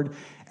Lord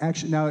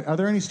actually... Now, are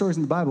there any stories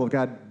in the Bible of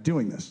God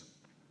doing this?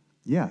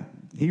 Yeah.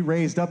 He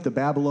raised up the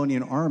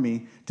Babylonian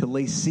army to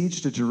lay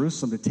siege to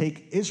Jerusalem, to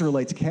take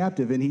Israelites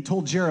captive, and he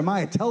told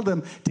Jeremiah, tell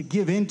them to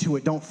give into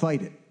it, don't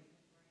fight it.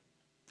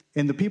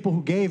 And the people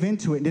who gave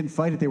into it and didn't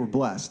fight it, they were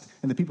blessed.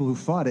 And the people who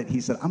fought it,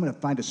 he said, I'm going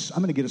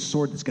to get a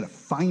sword that's going to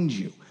find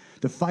you.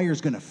 The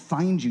fire's going to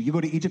find you. You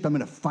go to Egypt, I'm going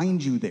to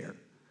find you there.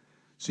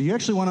 So you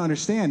actually want to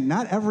understand,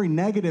 not every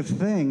negative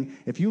thing,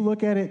 if you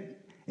look at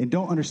it and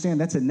don't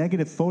understand that's a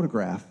negative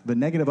photograph, the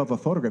negative of a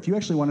photograph, you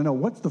actually want to know,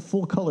 what's the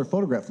full color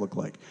photograph look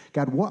like?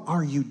 God, what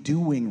are you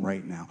doing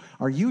right now?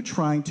 Are you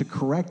trying to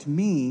correct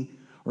me,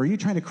 or are you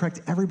trying to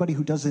correct everybody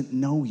who doesn't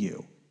know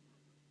you?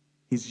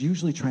 He's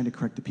usually trying to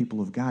correct the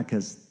people of God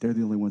because they're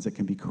the only ones that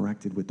can be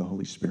corrected with the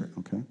Holy Spirit,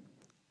 okay?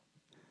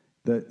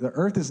 The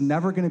earth is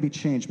never going to be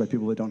changed by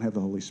people that don't have the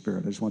Holy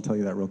Spirit. I just want to tell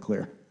you that real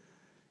clear.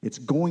 It's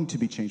going to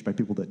be changed by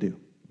people that do.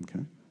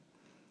 Okay.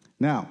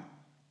 Now,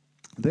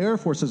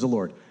 therefore, says the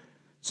Lord.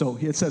 So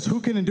it says,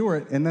 who can endure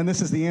it? And then this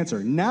is the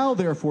answer. Now,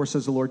 therefore,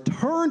 says the Lord,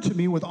 turn to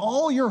me with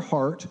all your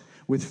heart,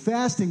 with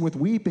fasting, with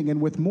weeping,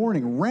 and with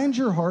mourning. Rend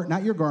your heart,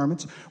 not your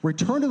garments.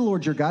 Return to the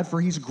Lord your God,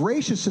 for he's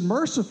gracious and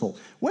merciful.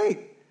 Wait,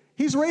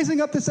 he's raising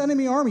up this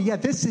enemy army. Yeah,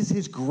 this is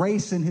his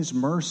grace and his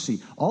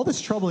mercy. All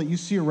this trouble that you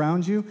see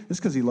around you is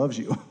because he loves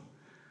you.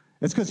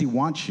 It's because he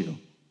wants you.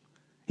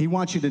 He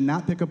wants you to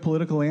not pick a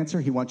political answer.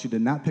 He wants you to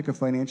not pick a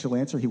financial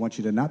answer. He wants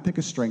you to not pick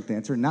a strength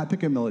answer, not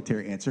pick a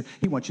military answer.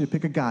 He wants you to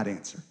pick a God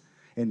answer.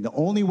 And the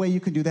only way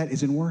you can do that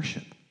is in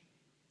worship.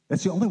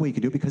 That's the only way you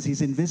can do it, because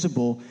he's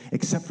invisible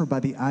except for by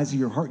the eyes of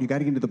your heart. You got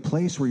to get into the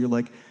place where you're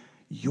like,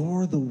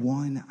 you're the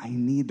one I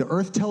need. The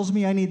earth tells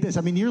me I need this.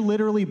 I mean, you're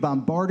literally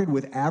bombarded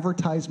with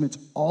advertisements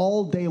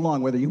all day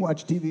long. Whether you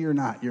watch TV or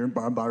not, you're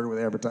bombarded with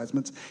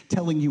advertisements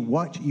telling you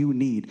what you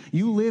need.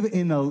 You live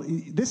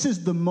in this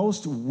is the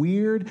most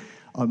weird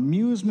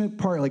amusement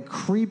park, like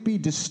creepy,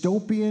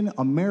 dystopian.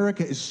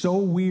 America is so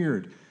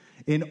weird.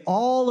 In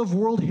all of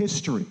world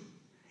history,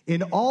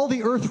 in all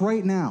the earth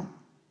right now,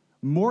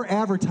 more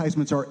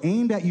advertisements are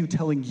aimed at you,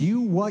 telling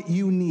you what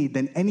you need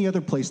than any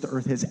other place the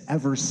earth has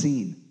ever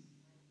seen.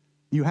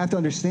 You have to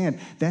understand,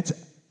 that's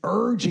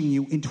urging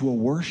you into a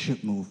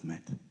worship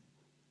movement.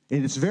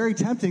 And it's very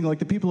tempting, like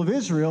the people of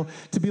Israel,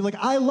 to be like,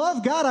 I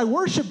love God, I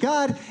worship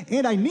God,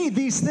 and I need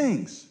these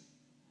things.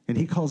 And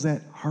he calls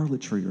that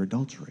harlotry or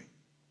adultery.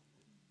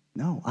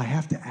 No, I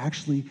have to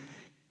actually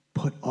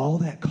put all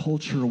that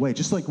culture away.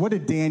 Just like, what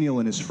did Daniel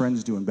and his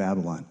friends do in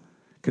Babylon?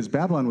 Because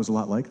Babylon was a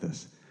lot like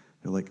this.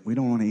 They're like, we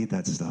don't want to eat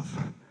that stuff.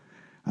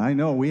 I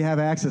know, we have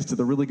access to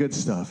the really good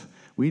stuff.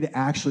 We'd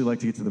actually like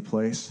to get to the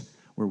place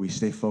where we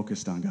stay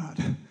focused on God,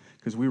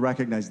 because we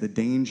recognize the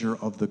danger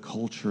of the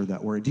culture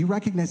that we're in. Do you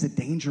recognize the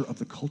danger of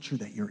the culture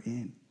that you're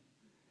in?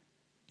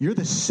 You're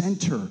the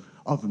center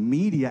of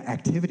media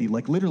activity.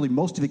 Like literally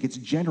most of it gets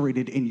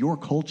generated in your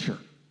culture.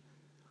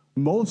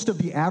 Most of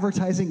the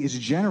advertising is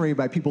generated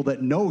by people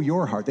that know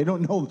your heart. They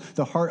don't know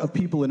the heart of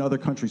people in other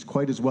countries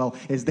quite as well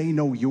as they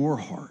know your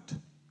heart.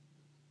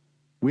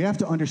 We have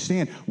to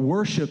understand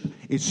worship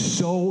is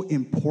so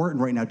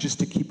important right now, just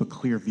to keep a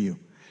clear view.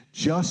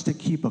 Just to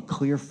keep a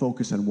clear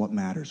focus on what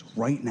matters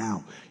right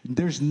now.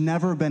 There's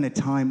never been a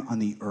time on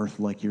the earth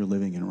like you're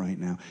living in right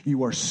now.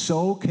 You are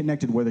so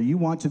connected, whether you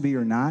want to be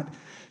or not,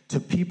 to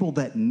people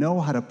that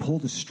know how to pull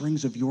the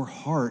strings of your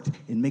heart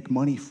and make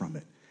money from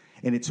it.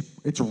 And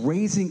it's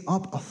raising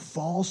up a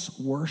false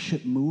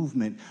worship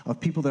movement of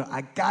people that, I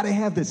got to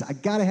have this, I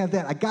got to have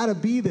that, I got to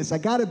be this, I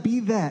got to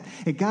be that.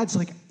 And God's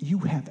like, you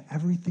have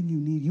everything you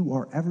need. You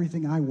are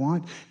everything I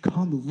want.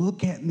 Come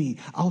look at me.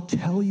 I'll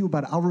tell you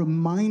about it. I'll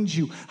remind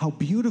you how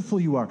beautiful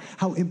you are,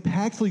 how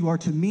impactful you are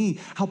to me,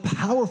 how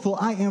powerful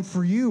I am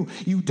for you.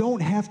 You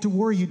don't have to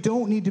worry. You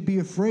don't need to be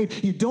afraid.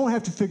 You don't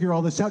have to figure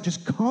all this out.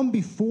 Just come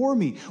before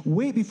me.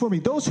 Wait before me.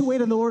 Those who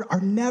wait on the Lord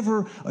are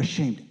never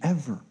ashamed,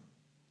 ever.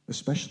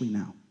 Especially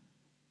now.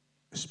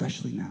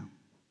 Especially now.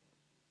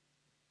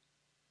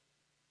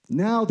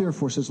 Now,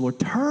 therefore, says the Lord,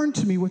 turn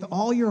to me with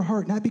all your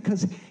heart, not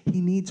because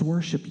he needs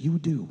worship. You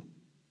do.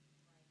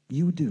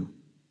 You do.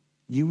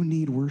 You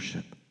need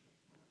worship.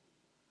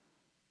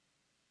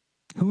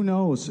 Who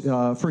knows?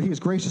 For he is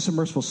gracious and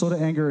merciful, slow to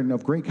anger and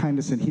of great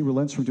kindness, and he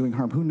relents from doing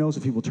harm. Who knows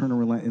if he will turn and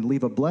relent and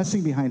leave a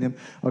blessing behind him,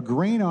 a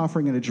grain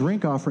offering and a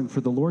drink offering for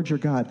the Lord your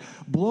God.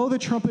 Blow the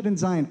trumpet in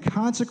Zion,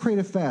 consecrate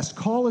a fast,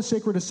 call a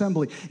sacred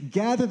assembly,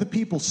 gather the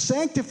people,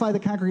 sanctify the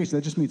congregation.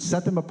 That just means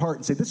set them apart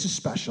and say, this is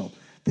special.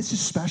 This is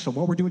special.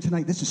 What we're doing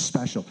tonight, this is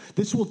special.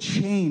 This will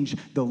change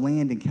the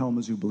land in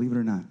Kalamazoo, believe it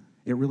or not.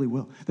 It really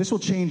will. This will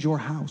change your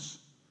house.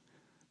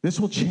 This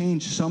will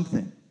change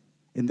something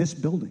in this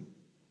building.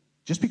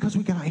 Just because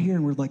we got here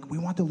and we're like, we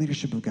want the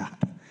leadership of God.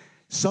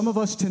 Some of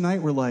us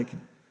tonight were like,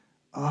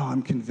 oh,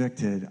 I'm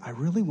convicted. I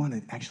really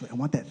want to, I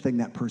want that thing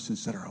that person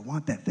said, or I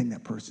want that thing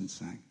that person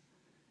sang.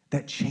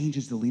 That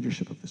changes the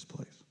leadership of this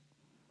place.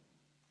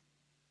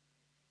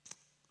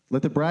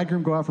 Let the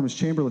bridegroom go out from his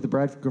chamber. Let the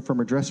bride go from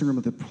her dressing room.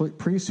 Let the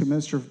priests who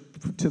minister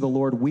to the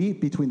Lord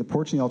weep between the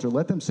porch and the altar.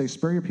 Let them say,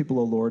 spare your people,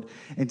 O Lord,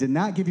 and do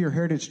not give your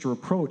heritage to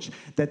reproach,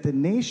 that the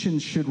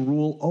nations should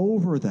rule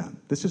over them.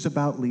 This is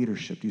about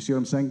leadership. Do you see what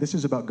I'm saying? This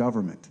is about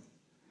government.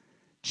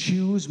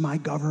 Choose my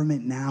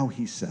government now,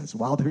 he says.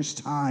 While there's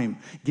time,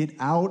 get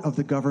out of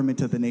the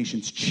government of the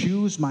nations.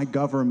 Choose my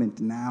government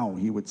now,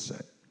 he would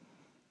say.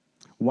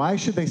 Why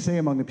should they say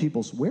among the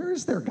peoples, where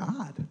is their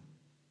God?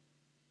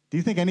 Do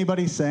you think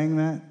anybody's saying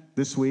that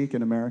this week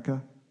in America?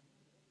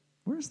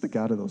 Where's the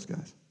God of those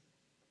guys?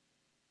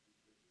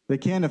 They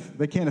can't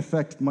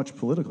affect much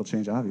political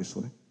change,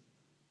 obviously.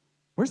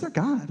 Where's their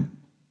God?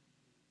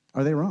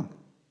 Are they wrong?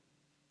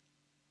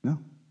 No.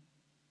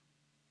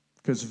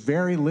 Because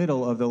very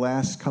little of the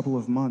last couple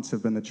of months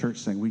have been the church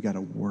saying, we got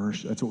to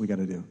worship. That's what we got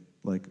to do.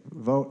 Like,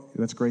 vote.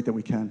 That's great that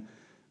we can.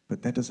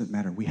 But that doesn't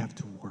matter. We have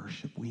to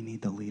worship. We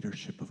need the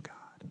leadership of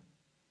God.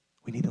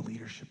 We need the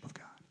leadership of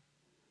God.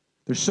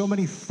 There's so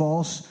many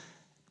false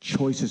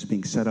choices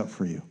being set up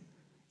for you.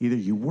 Either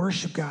you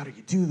worship God or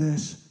you do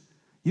this.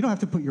 You don't have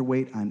to put your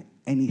weight on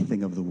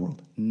anything of the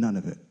world. None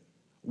of it.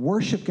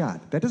 Worship God.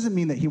 That doesn't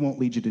mean that he won't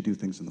lead you to do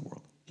things in the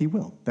world. He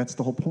will. That's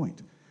the whole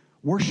point.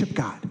 Worship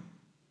God.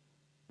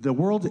 The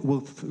world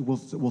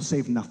will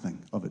save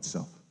nothing of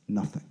itself.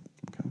 Nothing.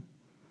 Okay?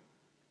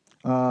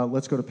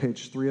 Let's go to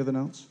page 3 of the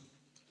notes.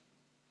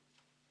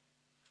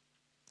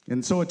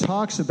 And so it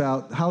talks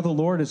about how the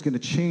Lord is going to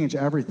change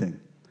everything.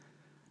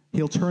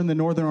 He'll turn the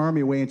northern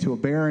army away into a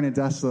barren and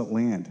desolate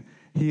land.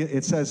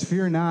 It says,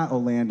 fear not, O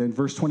land, in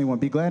verse 21,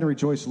 be glad and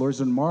rejoice, the Lord has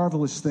done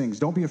marvelous things.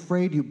 Don't be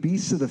afraid, you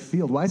beasts of the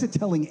field. Why is it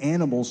telling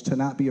animals to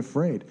not be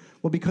afraid?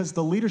 Well, because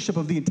the leadership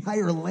of the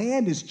entire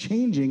land is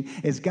changing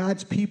as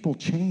God's people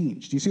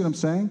change. Do you see what I'm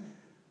saying?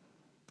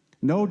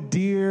 No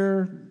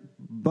deer,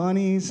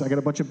 bunnies. I got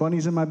a bunch of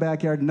bunnies in my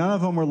backyard. None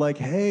of them were like,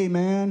 hey,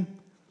 man,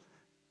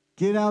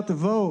 get out the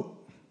vote.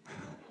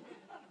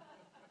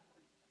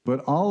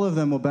 But all of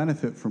them will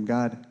benefit from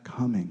God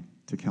coming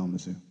to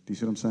Kalamazoo. Do you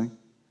see what I'm saying?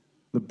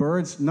 The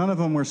birds, none of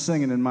them were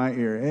singing in my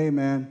ear, hey,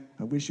 man,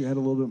 I wish you had a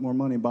little bit more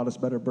money and bought us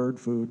better bird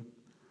food.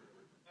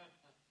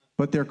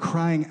 But they're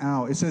crying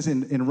out. It says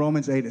in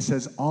Romans 8, it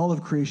says, all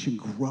of creation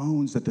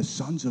groans that the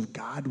sons of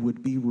God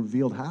would be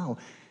revealed. How?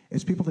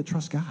 It's people that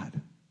trust God,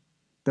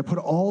 that put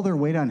all their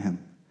weight on him.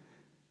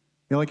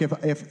 You know, like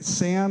if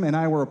Sam and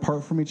I were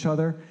apart from each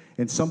other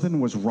and something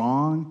was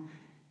wrong,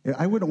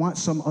 I wouldn't want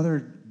some other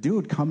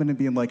dude coming and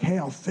being like, hey,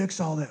 I'll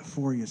fix all that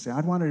for you.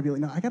 I'd want her to be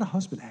like, no, I got a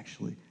husband,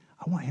 actually.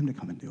 I want him to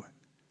come and do it.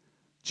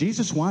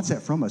 Jesus wants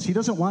that from us. He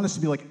doesn't want us to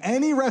be like,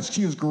 any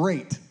rescue is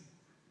great.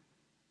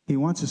 He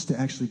wants us to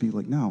actually be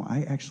like, no,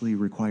 I actually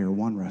require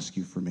one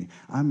rescue for me.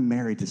 I'm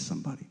married to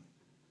somebody.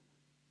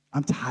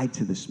 I'm tied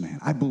to this man.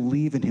 I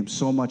believe in him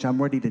so much,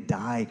 I'm ready to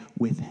die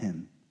with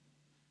him.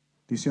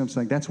 Do you see what I'm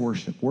saying? That's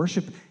worship.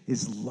 Worship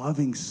is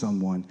loving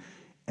someone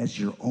as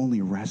your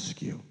only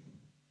rescue.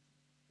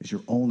 As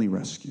your only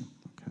rescue.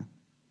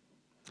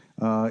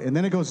 Okay. And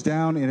then it goes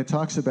down and it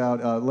talks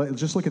about,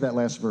 just look at that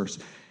last verse.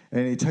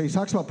 And he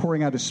talks about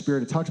pouring out his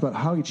spirit. It talks about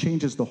how he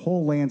changes the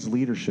whole land's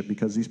leadership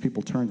because these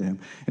people turn to him.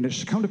 And it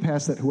shall come to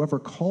pass that whoever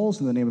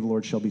calls in the name of the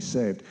Lord shall be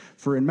saved.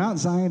 For in Mount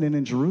Zion and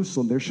in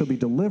Jerusalem there shall be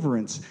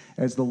deliverance,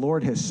 as the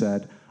Lord has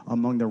said,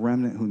 among the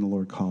remnant whom the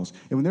Lord calls.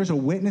 And when there's a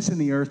witness in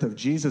the earth of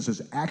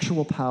Jesus'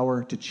 actual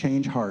power to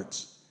change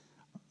hearts,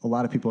 a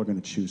lot of people are going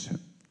to choose him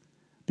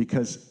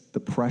because the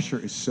pressure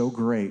is so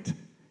great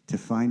to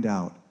find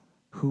out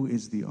who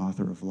is the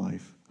author of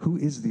life. Who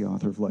is the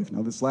author of life? Now,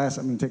 I'm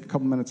going to take a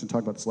couple minutes and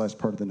talk about this last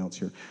part of the notes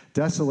here.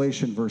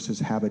 Desolation versus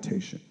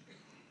habitation.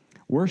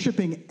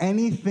 Worshiping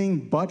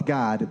anything but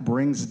God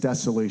brings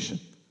desolation.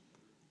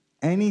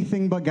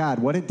 Anything but God.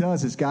 What it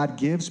does is God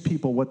gives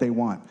people what they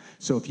want.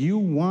 So if you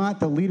want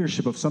the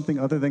leadership of something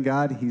other than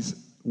God,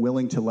 he's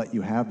willing to let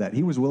you have that.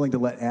 He was willing to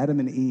let Adam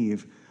and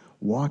Eve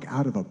walk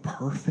out of a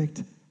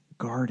perfect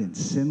garden,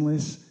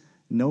 sinless,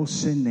 no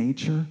sin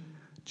nature,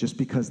 just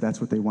because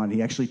that's what they wanted.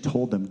 He actually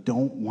told them,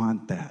 don't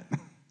want that.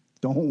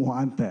 Don't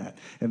want that.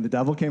 And the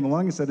devil came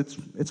along and said,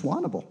 it's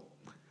wantable.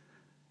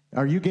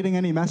 Are you getting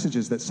any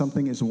messages that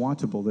something is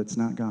wantable that's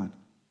not God?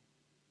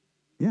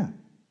 Yeah,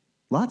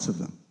 lots of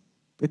them.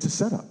 It's a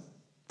setup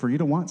for you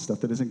to want stuff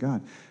that isn't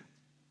God.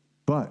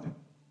 But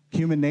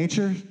human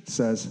nature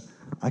says,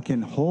 I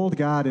can hold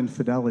God in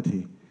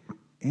fidelity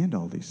and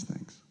all these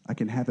things. I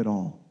can have it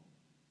all.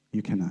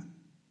 You cannot.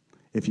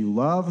 If you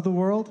love the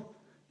world,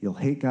 you'll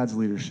hate God's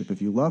leadership.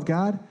 If you love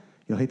God,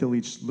 you'll hate the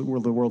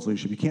world's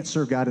leadership. You can't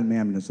serve God and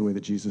mammon is the way that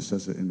Jesus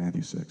says it in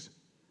Matthew 6.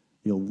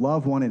 You'll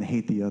love one and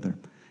hate the other.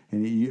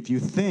 And if you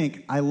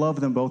think, I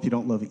love them both, you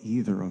don't love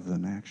either of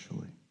them,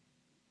 actually.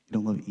 You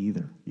don't love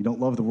either. You don't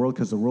love the world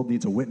because the world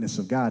needs a witness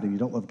of God, and you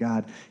don't love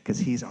God because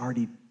he's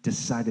already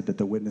decided that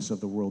the witness of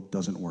the world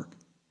doesn't work.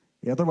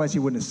 Yeah, otherwise, he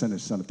wouldn't have sent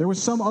his son. If there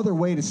was some other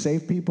way to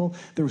save people,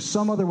 there was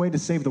some other way to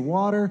save the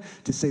water,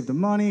 to save the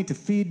money, to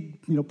feed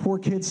poor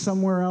kids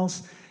somewhere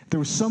else, if there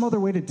was some other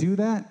way to do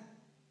that,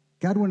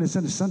 God wouldn't have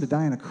sent his son to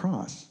die on a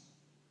cross.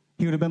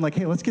 He would have been like,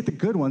 hey, let's get the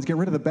good ones, get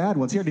rid of the bad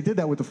ones. He already did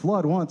that with the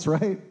flood once,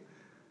 right?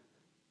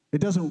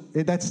 That's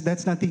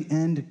not the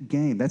end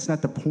game. That's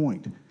not the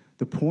point.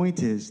 The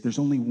point is there's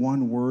only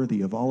one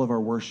worthy of all of our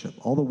worship,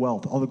 all the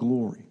wealth, all the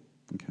glory.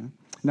 Okay.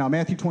 Now,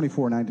 Matthew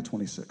 24,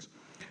 9-26.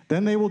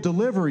 Then they will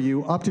deliver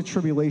you up to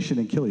tribulation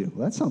and kill you.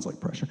 Well, that sounds like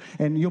pressure.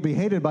 And you'll be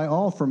hated by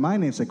all for my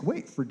name's sake.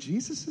 Wait, for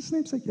Jesus'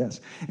 name's sake?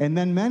 Yes. And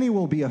then many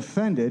will be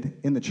offended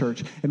in the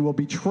church and will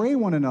betray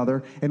one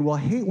another and will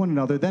hate one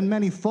another. Then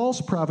many false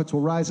prophets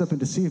will rise up and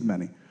deceive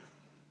many.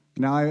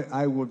 Now,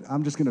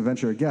 I'm just going to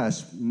venture a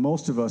guess.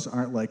 Most of us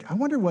aren't like, I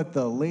wonder what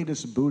the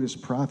latest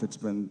Buddhist prophet's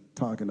been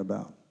talking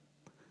about.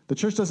 The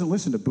church doesn't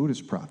listen to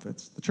Buddhist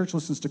prophets. The church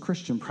listens to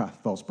Christian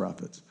false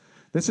prophets.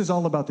 This is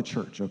all about the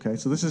church, okay?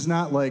 So this is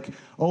not like,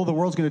 oh, the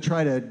world's going to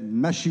try to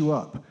mess you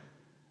up.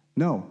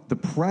 No, the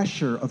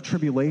pressure of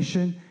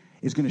tribulation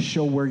is going to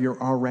show where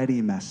you're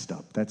already messed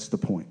up. That's the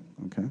point,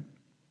 okay?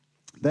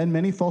 Then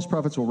many false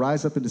prophets will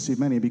rise up and deceive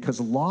many, because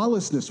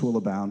lawlessness will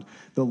abound.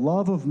 The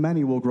love of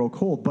many will grow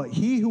cold. But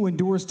he who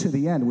endures to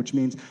the end, which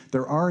means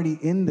they're already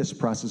in this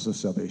process of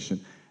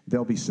salvation,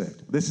 they'll be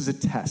saved. This is a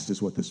test,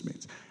 is what this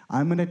means.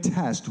 I'm going to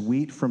test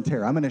wheat from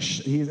tare.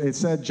 It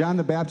said, John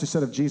the Baptist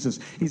said of Jesus,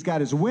 he's got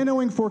his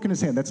winnowing fork in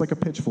his hand. That's like a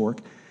pitchfork.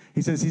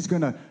 He says he's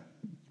going to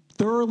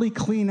thoroughly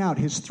clean out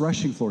his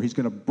threshing floor. He's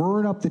going to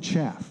burn up the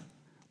chaff.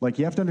 Like,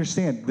 you have to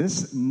understand,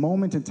 this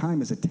moment in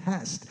time is a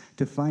test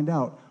to find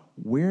out,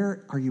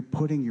 where are you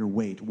putting your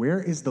weight?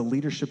 Where is the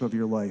leadership of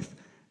your life,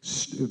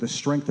 the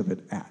strength of it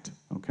at,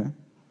 okay?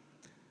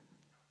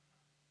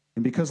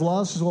 And because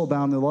lawlessness will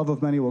abound, the love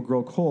of many will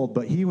grow cold,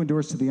 but he who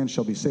endures to the end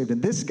shall be saved.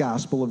 And this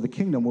gospel of the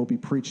kingdom will be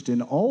preached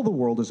in all the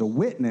world as a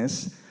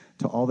witness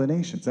to all the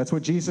nations. That's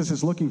what Jesus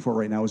is looking for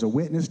right now, is a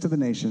witness to the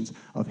nations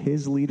of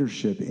his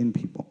leadership in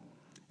people.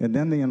 And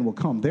then the end will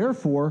come.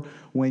 Therefore,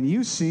 when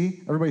you see,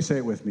 everybody say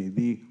it with me,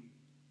 the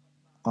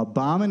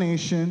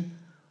abomination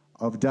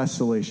of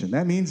desolation.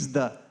 That means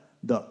the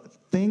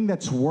thing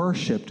that's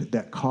worshipped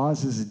that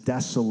causes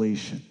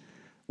desolation.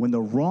 When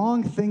the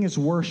wrong thing is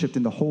worshipped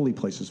in the holy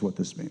place is what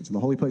this means. And the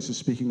holy place is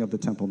speaking of the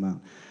Temple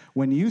Mount.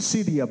 When you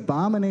see the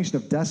abomination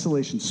of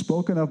desolation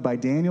spoken of by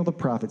Daniel the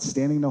prophet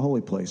standing in the holy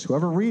place,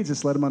 whoever reads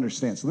this, let him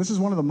understand. So this is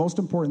one of the most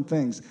important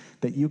things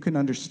that you can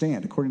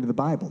understand according to the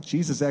Bible.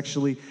 Jesus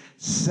actually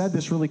said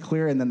this really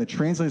clear, and then the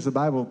translators of the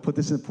Bible put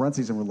this in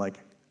parentheses and were like,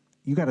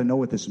 you got to know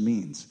what this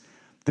means.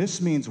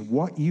 This means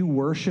what you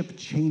worship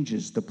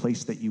changes the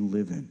place that you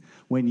live in.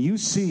 When you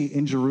see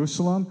in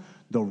Jerusalem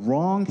the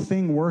wrong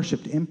thing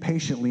worshipped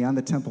impatiently on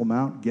the Temple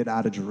Mount, get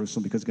out of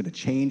Jerusalem because it's going to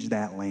change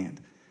that land.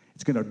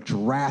 It's going to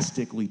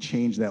drastically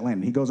change that land.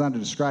 And he goes on to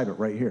describe it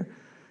right here.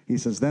 He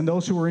says, then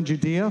those who were in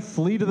Judea,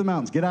 flee to the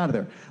mountains. Get out of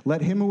there.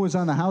 Let him who was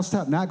on the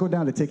housetop not go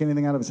down to take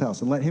anything out of his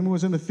house. And let him who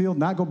was in the field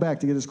not go back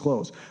to get his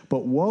clothes.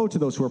 But woe to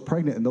those who are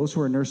pregnant and those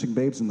who are nursing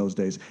babes in those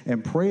days.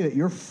 And pray that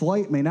your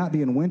flight may not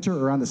be in winter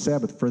or on the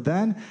Sabbath. For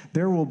then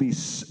there will be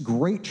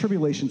great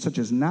tribulation, such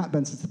as not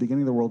been since the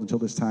beginning of the world until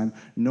this time,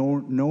 no,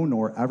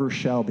 nor ever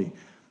shall be.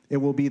 It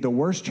will be the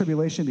worst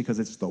tribulation because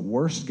it's the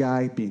worst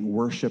guy being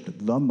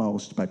worshipped the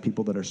most by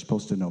people that are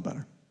supposed to know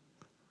better.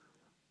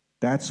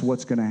 That's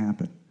what's going to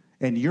happen.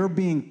 And you're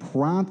being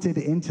prompted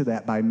into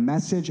that by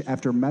message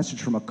after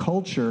message from a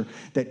culture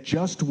that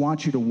just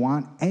wants you to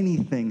want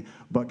anything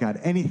but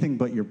God, anything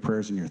but your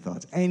prayers and your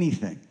thoughts,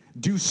 anything.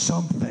 Do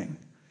something.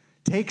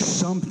 Take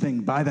something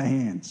by the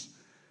hands.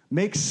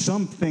 Make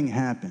something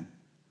happen.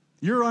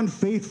 You're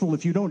unfaithful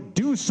if you don't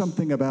do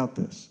something about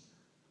this.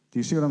 Do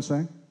you see what I'm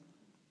saying?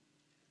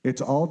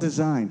 It's all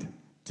designed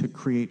to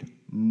create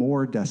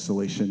more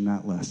desolation,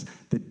 not less.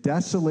 The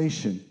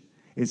desolation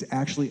is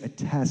actually a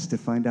test to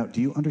find out,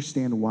 do you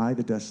understand why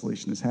the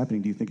desolation is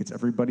happening? Do you think it's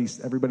everybody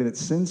that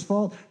sins'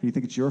 fault, or do you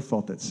think it's your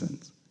fault that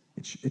sins?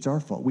 It's our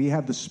fault. We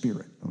have the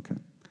Spirit, okay?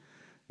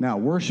 Now,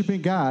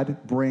 worshiping God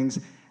brings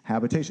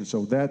habitation.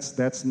 So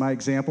that's my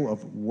example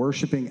of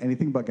worshiping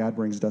anything but God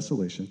brings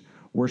desolation.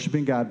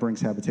 Worshiping God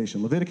brings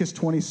habitation. Leviticus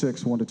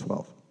 26,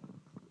 1-12.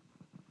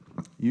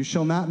 You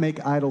shall not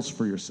make idols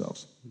for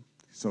yourselves.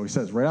 So he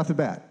says right off the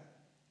bat,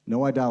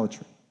 no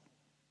idolatry.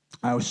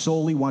 I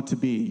solely want to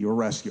be your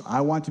rescue. I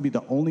want to be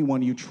the only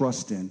one you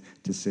trust in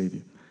to save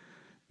you.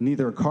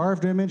 Neither a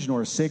carved image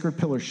nor a sacred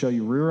pillar shall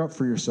you rear up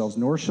for yourselves,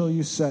 nor shall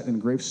you set an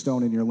engraved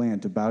stone in your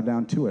land to bow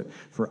down to it.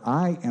 For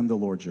I am the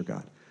Lord your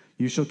God.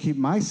 You shall keep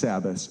my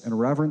Sabbaths and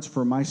reverence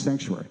for my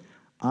sanctuary.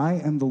 I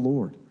am the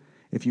Lord.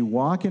 If you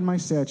walk in my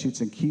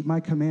statutes and keep my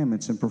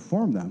commandments and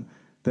perform them,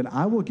 then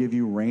I will give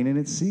you rain in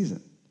its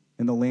season,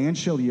 and the land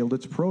shall yield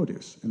its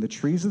produce, and the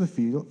trees of the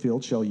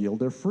field shall yield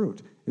their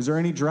fruit. Is there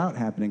any drought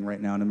happening right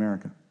now in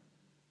America?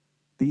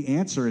 The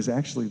answer is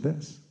actually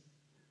this.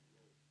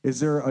 Is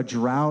there a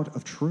drought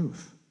of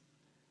truth?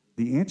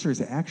 The answer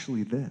is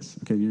actually this.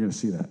 Okay, you're going to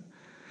see that.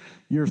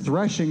 Your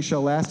threshing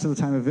shall last to the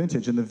time of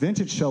vintage, and the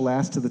vintage shall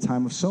last to the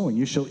time of sowing.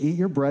 You shall eat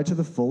your bread to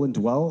the full and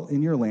dwell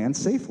in your land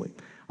safely.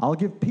 I'll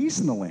give peace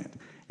in the land,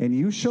 and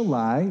you shall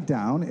lie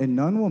down, and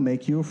none will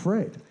make you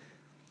afraid.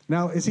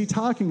 Now, is he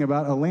talking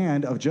about a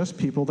land of just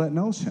people that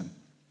knows him?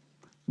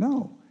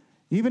 No.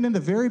 Even in the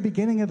very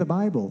beginning of the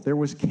Bible, there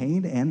was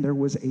Cain and there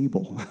was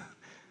Abel.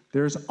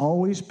 There's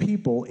always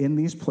people in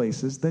these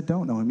places that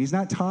don't know him. He's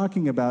not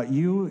talking about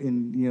you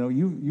and,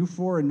 you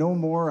four and no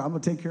more. I'm going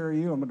to take care of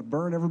you. I'm going to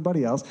burn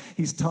everybody else.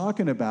 He's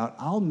talking about,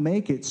 I'll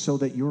make it so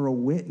that you're a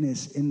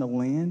witness in the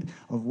land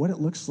of what it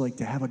looks like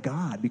to have a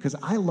God, because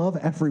I love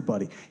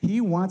everybody.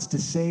 He wants to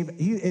save.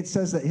 It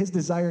says that his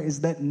desire is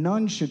that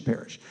none should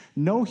perish.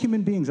 No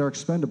human beings are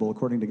expendable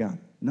according to God.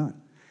 None.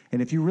 And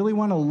if you really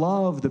want to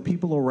love the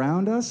people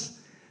around us,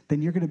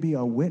 then you're going to be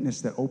a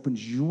witness that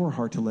opens your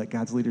heart to let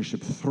God's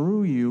leadership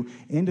through you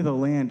into the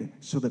land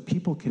so that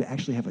people could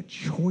actually have a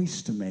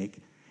choice to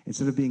make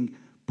instead of being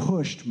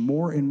pushed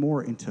more and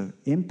more into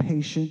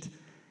impatient,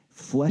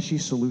 fleshy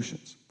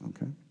solutions,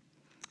 okay?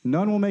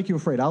 None will make you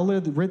afraid. I'll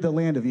rid the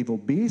land of evil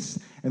beasts,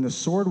 and the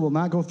sword will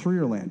not go through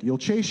your land. You'll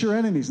chase your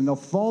enemies, and they'll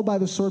fall by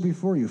the sword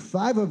before you.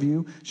 5 of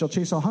you shall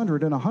chase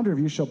 100, and 100 of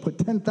you shall put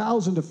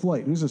 10,000 to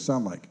flight. Who's this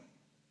sound like?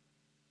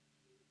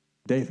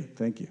 David,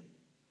 thank you.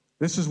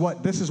 This is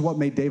what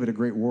made David a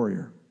great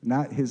warrior.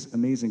 Not his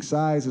amazing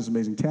size, his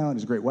amazing talent,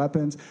 his great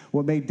weapons.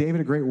 What made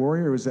David a great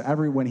warrior was that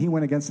when he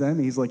went against the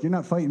enemy, he's like, you're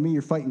not fighting me,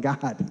 you're fighting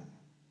God.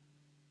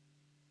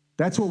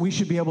 That's what we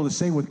should be able to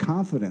say with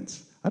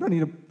confidence. I don't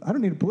need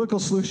a political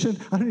solution.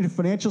 I don't need a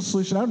financial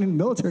solution. I don't need a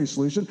military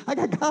solution. I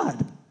got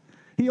God.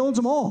 He owns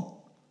them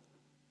all.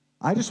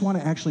 I just want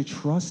to actually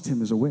trust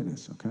him as a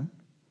witness, okay?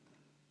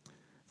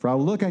 For I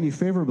will look on you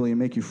favorably and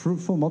make you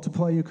fruitful,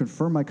 multiply you,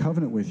 confirm my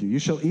covenant with you. You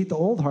shall eat the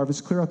old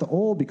harvest, clear out the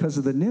old because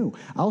of the new.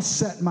 I'll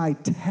set my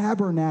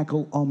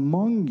tabernacle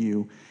among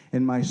you,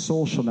 and my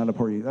soul shall not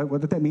abhor you.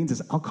 What that means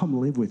is I'll come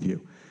live with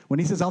you. When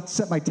he says, I'll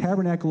set my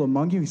tabernacle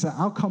among you, he said,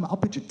 I'll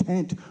pitch a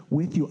tent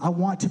with you. I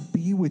want to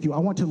be with you. I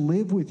want to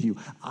live with you.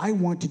 I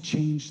want to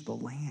change the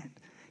land.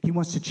 He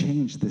wants to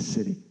change this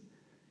city.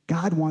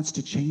 God wants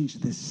to change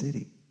this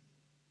city.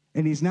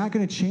 And he's not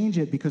going to change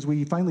it because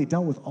we finally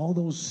dealt with all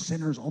those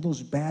sinners, all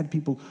those bad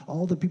people,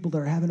 all the people that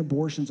are having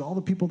abortions, all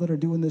the people that are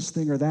doing this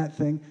thing or that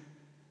thing.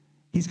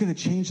 He's going to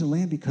change the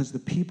land because the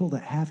people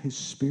that have his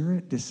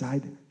spirit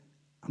decide,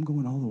 I'm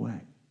going all the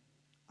way.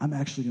 I'm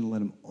actually going to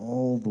let him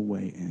all the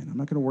way in. I'm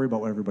not going to worry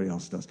about what everybody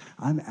else does.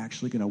 I'm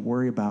actually going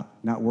to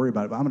not worry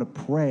about it, but I'm going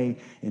to pray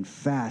and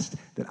fast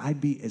that I'd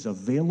be as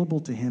available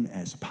to him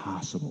as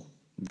possible.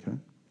 Okay?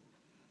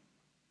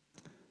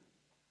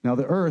 Now,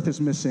 the earth is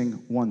missing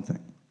one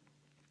thing.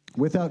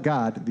 Without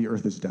God, the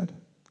earth is dead.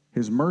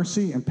 His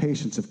mercy and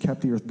patience have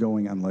kept the earth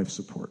going on life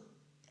support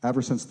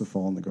ever since the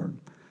fall in the garden.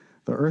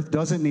 The earth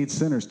doesn't need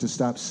sinners to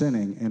stop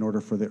sinning in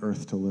order for the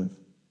earth to live.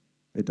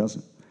 It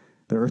doesn't.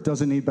 The earth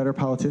doesn't need better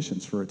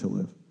politicians for it to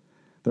live.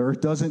 The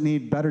earth doesn't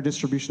need better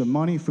distribution of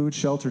money, food,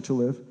 shelter to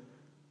live.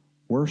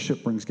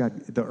 Worship brings God.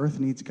 The earth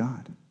needs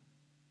God.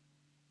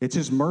 It's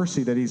his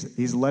mercy that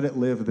he's let it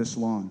live this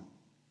long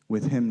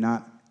with him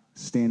not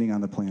standing on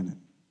the planet.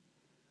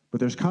 But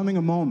there's coming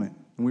a moment,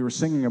 and we were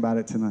singing about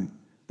it tonight.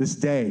 This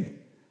day,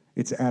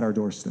 it's at our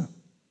doorstep,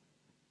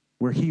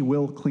 where he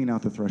will clean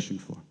out the threshing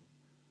floor,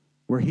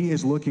 where he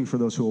is looking for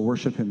those who will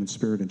worship him in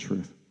spirit and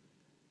truth.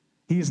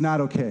 He is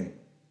not okay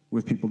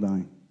with people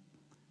dying.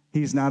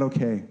 He's not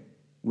okay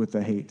with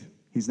the hate.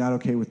 He's not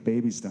okay with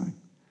babies dying.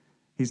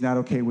 He's not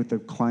okay with the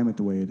climate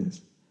the way it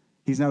is.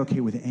 He's not okay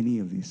with any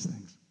of these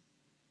things.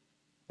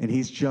 And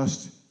he's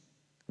just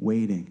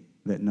waiting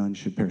that none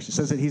should perish. It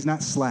says that he's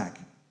not slack,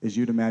 as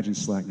you'd imagine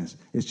slackness.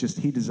 It's just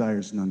he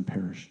desires none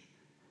perish.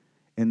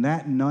 And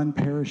that none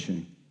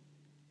perishing,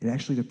 it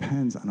actually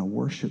depends on a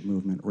worship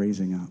movement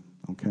raising up,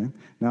 okay?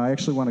 Now, I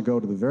actually want to go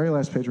to the very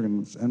last page. We're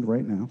going to end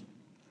right now.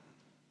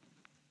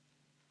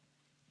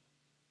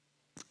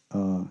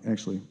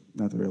 Actually,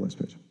 not the very last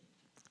page.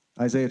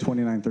 Isaiah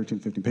 29, 13,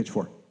 15, page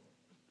 4.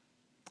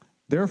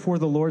 Therefore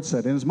the Lord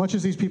said, inasmuch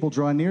as these people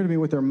draw near to me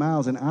with their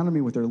mouths and honor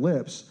me with their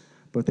lips,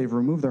 but they've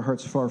removed their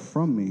hearts far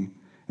from me,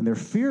 and their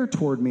fear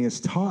toward me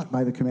is taught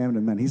by the commandment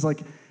of men. He's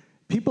like,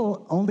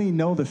 people only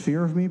know the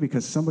fear of me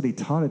because somebody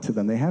taught it to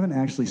them. They haven't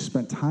actually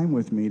spent time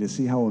with me to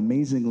see how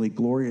amazingly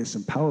glorious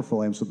and powerful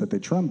I am so that they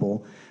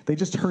tremble. They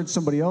just heard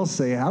somebody else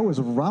say, I was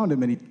around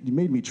him and he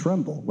made me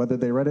tremble, whether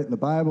they read it in the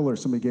Bible or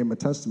somebody gave him a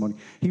testimony.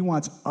 He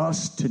wants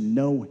us to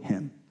know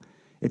him.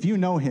 If you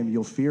know him,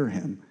 you'll fear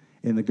him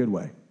in the good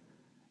way.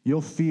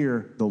 You'll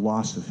fear the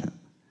loss of him.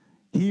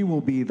 He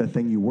will be the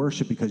thing you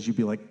worship because you'll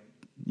be like,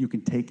 you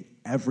can take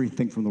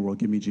everything from the world.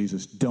 Give me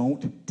Jesus.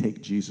 Don't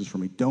take Jesus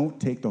from me.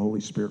 Don't take the Holy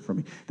Spirit from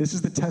me. This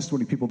is the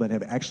testimony of people that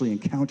have actually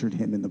encountered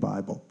him in the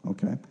Bible,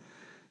 okay?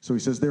 So he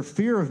says, their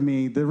fear of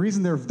me, the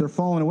reason they're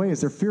falling away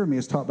is their fear of me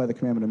is taught by the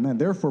commandment of men.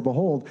 Therefore,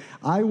 behold,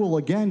 I will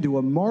again do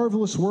a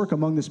marvelous work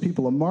among this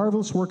people, a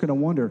marvelous work and a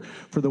wonder.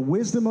 For the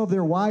wisdom of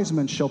their wise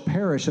men shall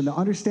perish, and the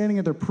understanding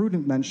of their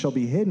prudent men shall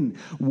be hidden.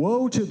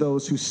 Woe to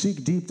those who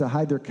seek deep to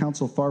hide their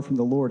counsel far from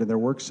the Lord, and their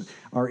works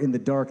are in the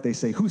dark. They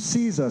say, who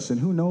sees us and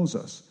who knows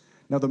us?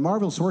 Now, the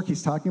marvelous work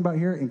he's talking about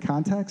here in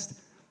context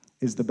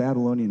is the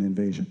Babylonian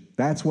invasion.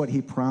 That's what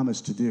he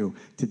promised to do,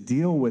 to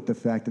deal with the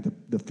fact that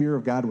the fear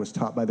of God was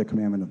taught by the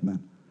commandment of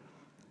men.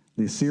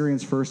 The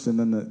Assyrians first, and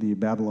then the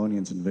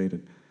Babylonians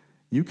invaded.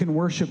 You can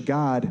worship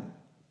God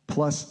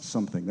plus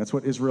something. That's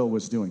what Israel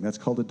was doing. That's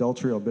called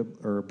adultery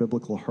or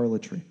biblical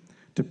harlotry.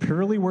 To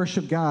purely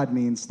worship God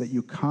means that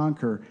you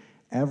conquer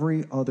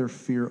every other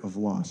fear of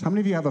loss. How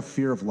many of you have a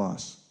fear of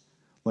loss?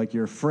 Like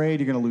you're afraid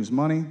you're going to lose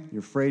money.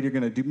 You're afraid you're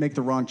going to make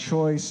the wrong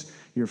choice.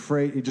 You're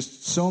afraid. You're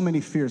just so many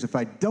fears. If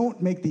I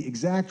don't make the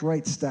exact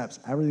right steps,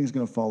 everything's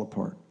going to fall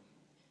apart.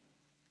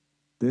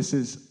 This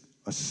is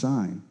a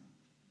sign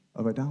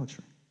of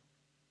idolatry.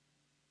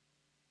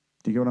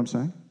 Do you get what I'm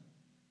saying?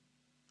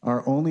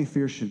 Our only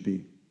fear should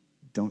be,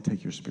 don't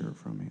take your spirit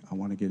from me. I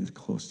want to get as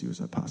close to you as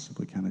I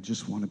possibly can. I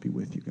just want to be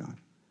with you, God.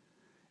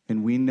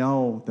 And we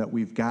know that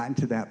we've gotten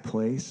to that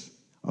place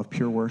of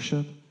pure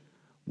worship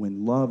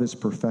when love is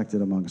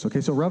perfected among us. Okay,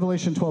 so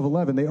Revelation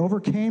 12:11, they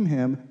overcame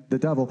him, the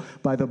devil,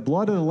 by the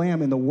blood of the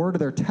Lamb and the word of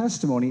their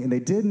testimony, and they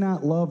did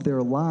not love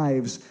their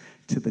lives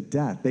to the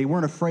death. They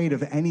weren't afraid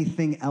of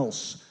anything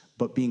else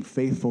but being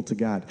faithful to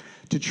God.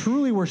 To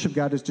truly worship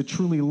God is to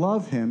truly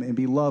love him and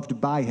be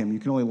loved by him. You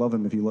can only love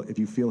him if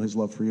you feel his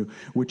love for you,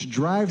 which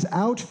drives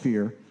out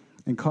fear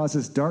and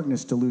causes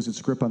darkness to lose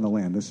its grip on the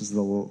land. This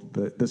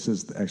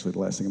is actually the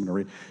last thing I'm going to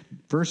read.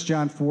 1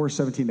 John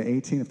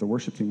 4:17-18, if the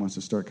worship team wants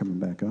to start coming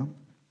back up.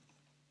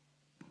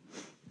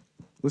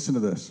 Listen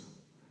to this.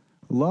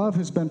 Love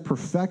has been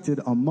perfected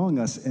among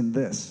us in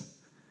this,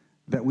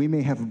 that we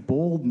may have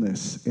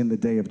boldness in the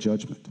day of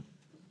judgment.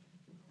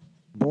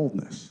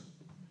 Boldness.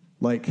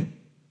 Like,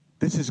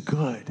 this is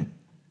good.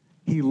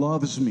 He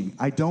loves me.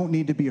 I don't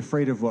need to be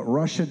afraid of what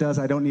Russia does.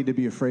 I don't need to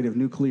be afraid of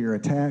nuclear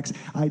attacks.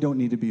 I don't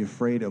need to be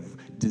afraid of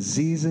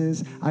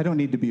diseases. I don't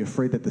need to be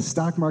afraid that the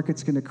stock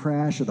market's going to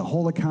crash or the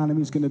whole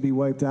economy is going to be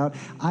wiped out.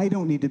 I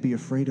don't need to be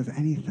afraid of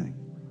anything.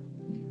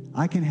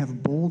 I can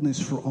have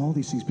boldness for all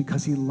these things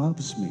because he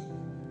loves me,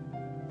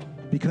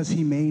 because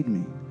he made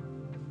me.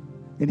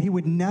 And he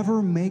would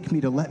never make me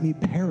to let me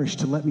perish,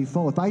 to let me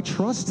fall. If I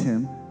trust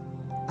him,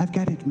 I've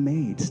got it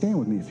made. Stand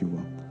with me if you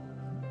will.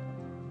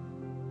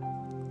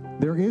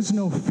 There is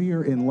no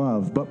fear in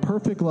love, but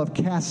perfect love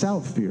casts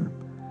out fear,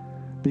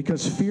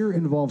 because fear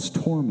involves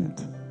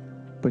torment.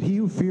 But he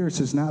who fears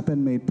has not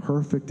been made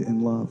perfect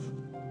in love.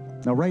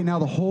 Now, right now,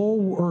 the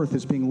whole earth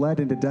is being led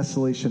into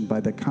desolation by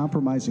the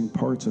compromising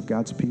parts of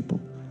God's people.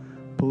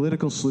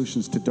 Political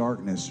solutions to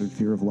darkness or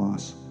fear of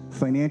loss.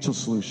 Financial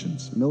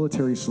solutions,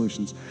 military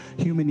solutions,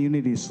 human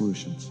unity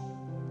solutions.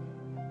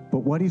 But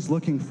what he's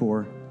looking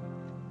for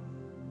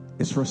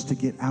is for us to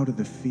get out of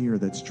the fear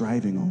that's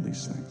driving all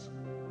these things.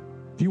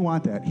 If you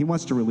want that, he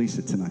wants to release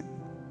it tonight.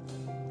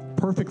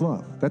 Perfect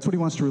love. That's what he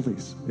wants to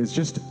release. It's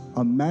just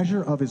a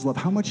measure of his love,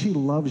 how much he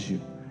loves you.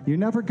 You're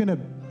never going to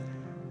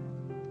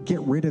get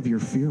rid of your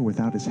fear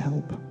without his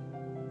help.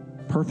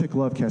 Perfect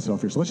love casts out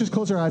fear. So let's just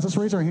close our eyes. Let's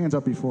raise our hands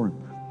up before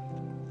him.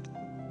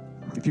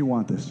 If you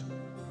want this.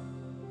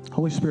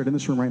 Holy Spirit, in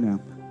this room right now,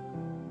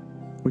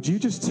 would you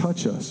just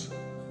touch us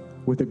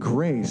with a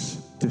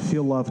grace to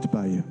feel loved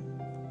by you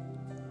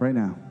right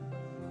now?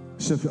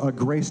 So a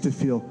grace to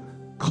feel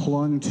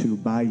clung to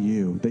by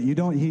you, that you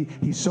don't,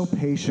 he's so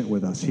patient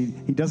with us. He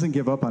doesn't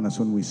give up on us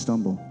when we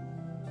stumble.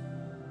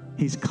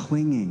 He's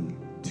clinging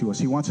to us.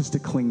 He wants us to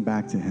cling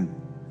back to him.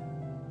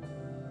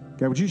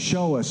 God, would you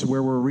show us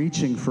where we're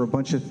reaching for a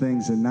bunch of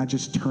things and not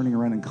just turning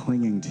around and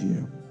clinging to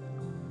you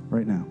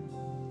right now?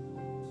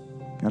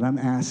 God, I'm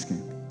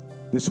asking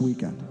this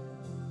weekend,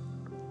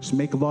 just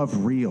make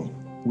love real.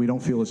 We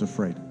don't feel as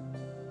afraid.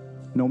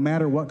 No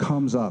matter what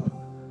comes up,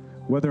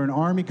 whether an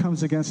army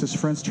comes against us,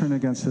 friends turn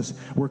against us,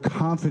 we're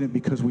confident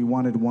because we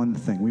wanted one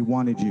thing. We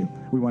wanted you.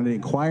 We wanted to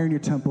inquire in your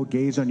temple,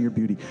 gaze on your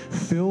beauty.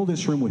 Fill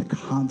this room with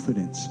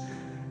confidence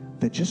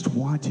that just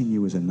wanting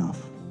you is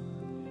enough.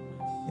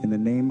 In the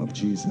name of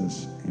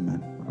Jesus,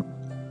 amen.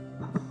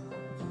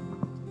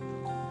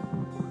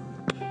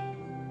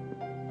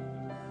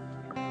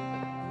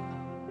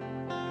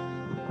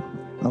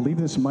 I'll leave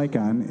this mic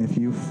on if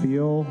you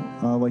feel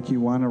like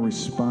you want to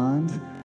respond.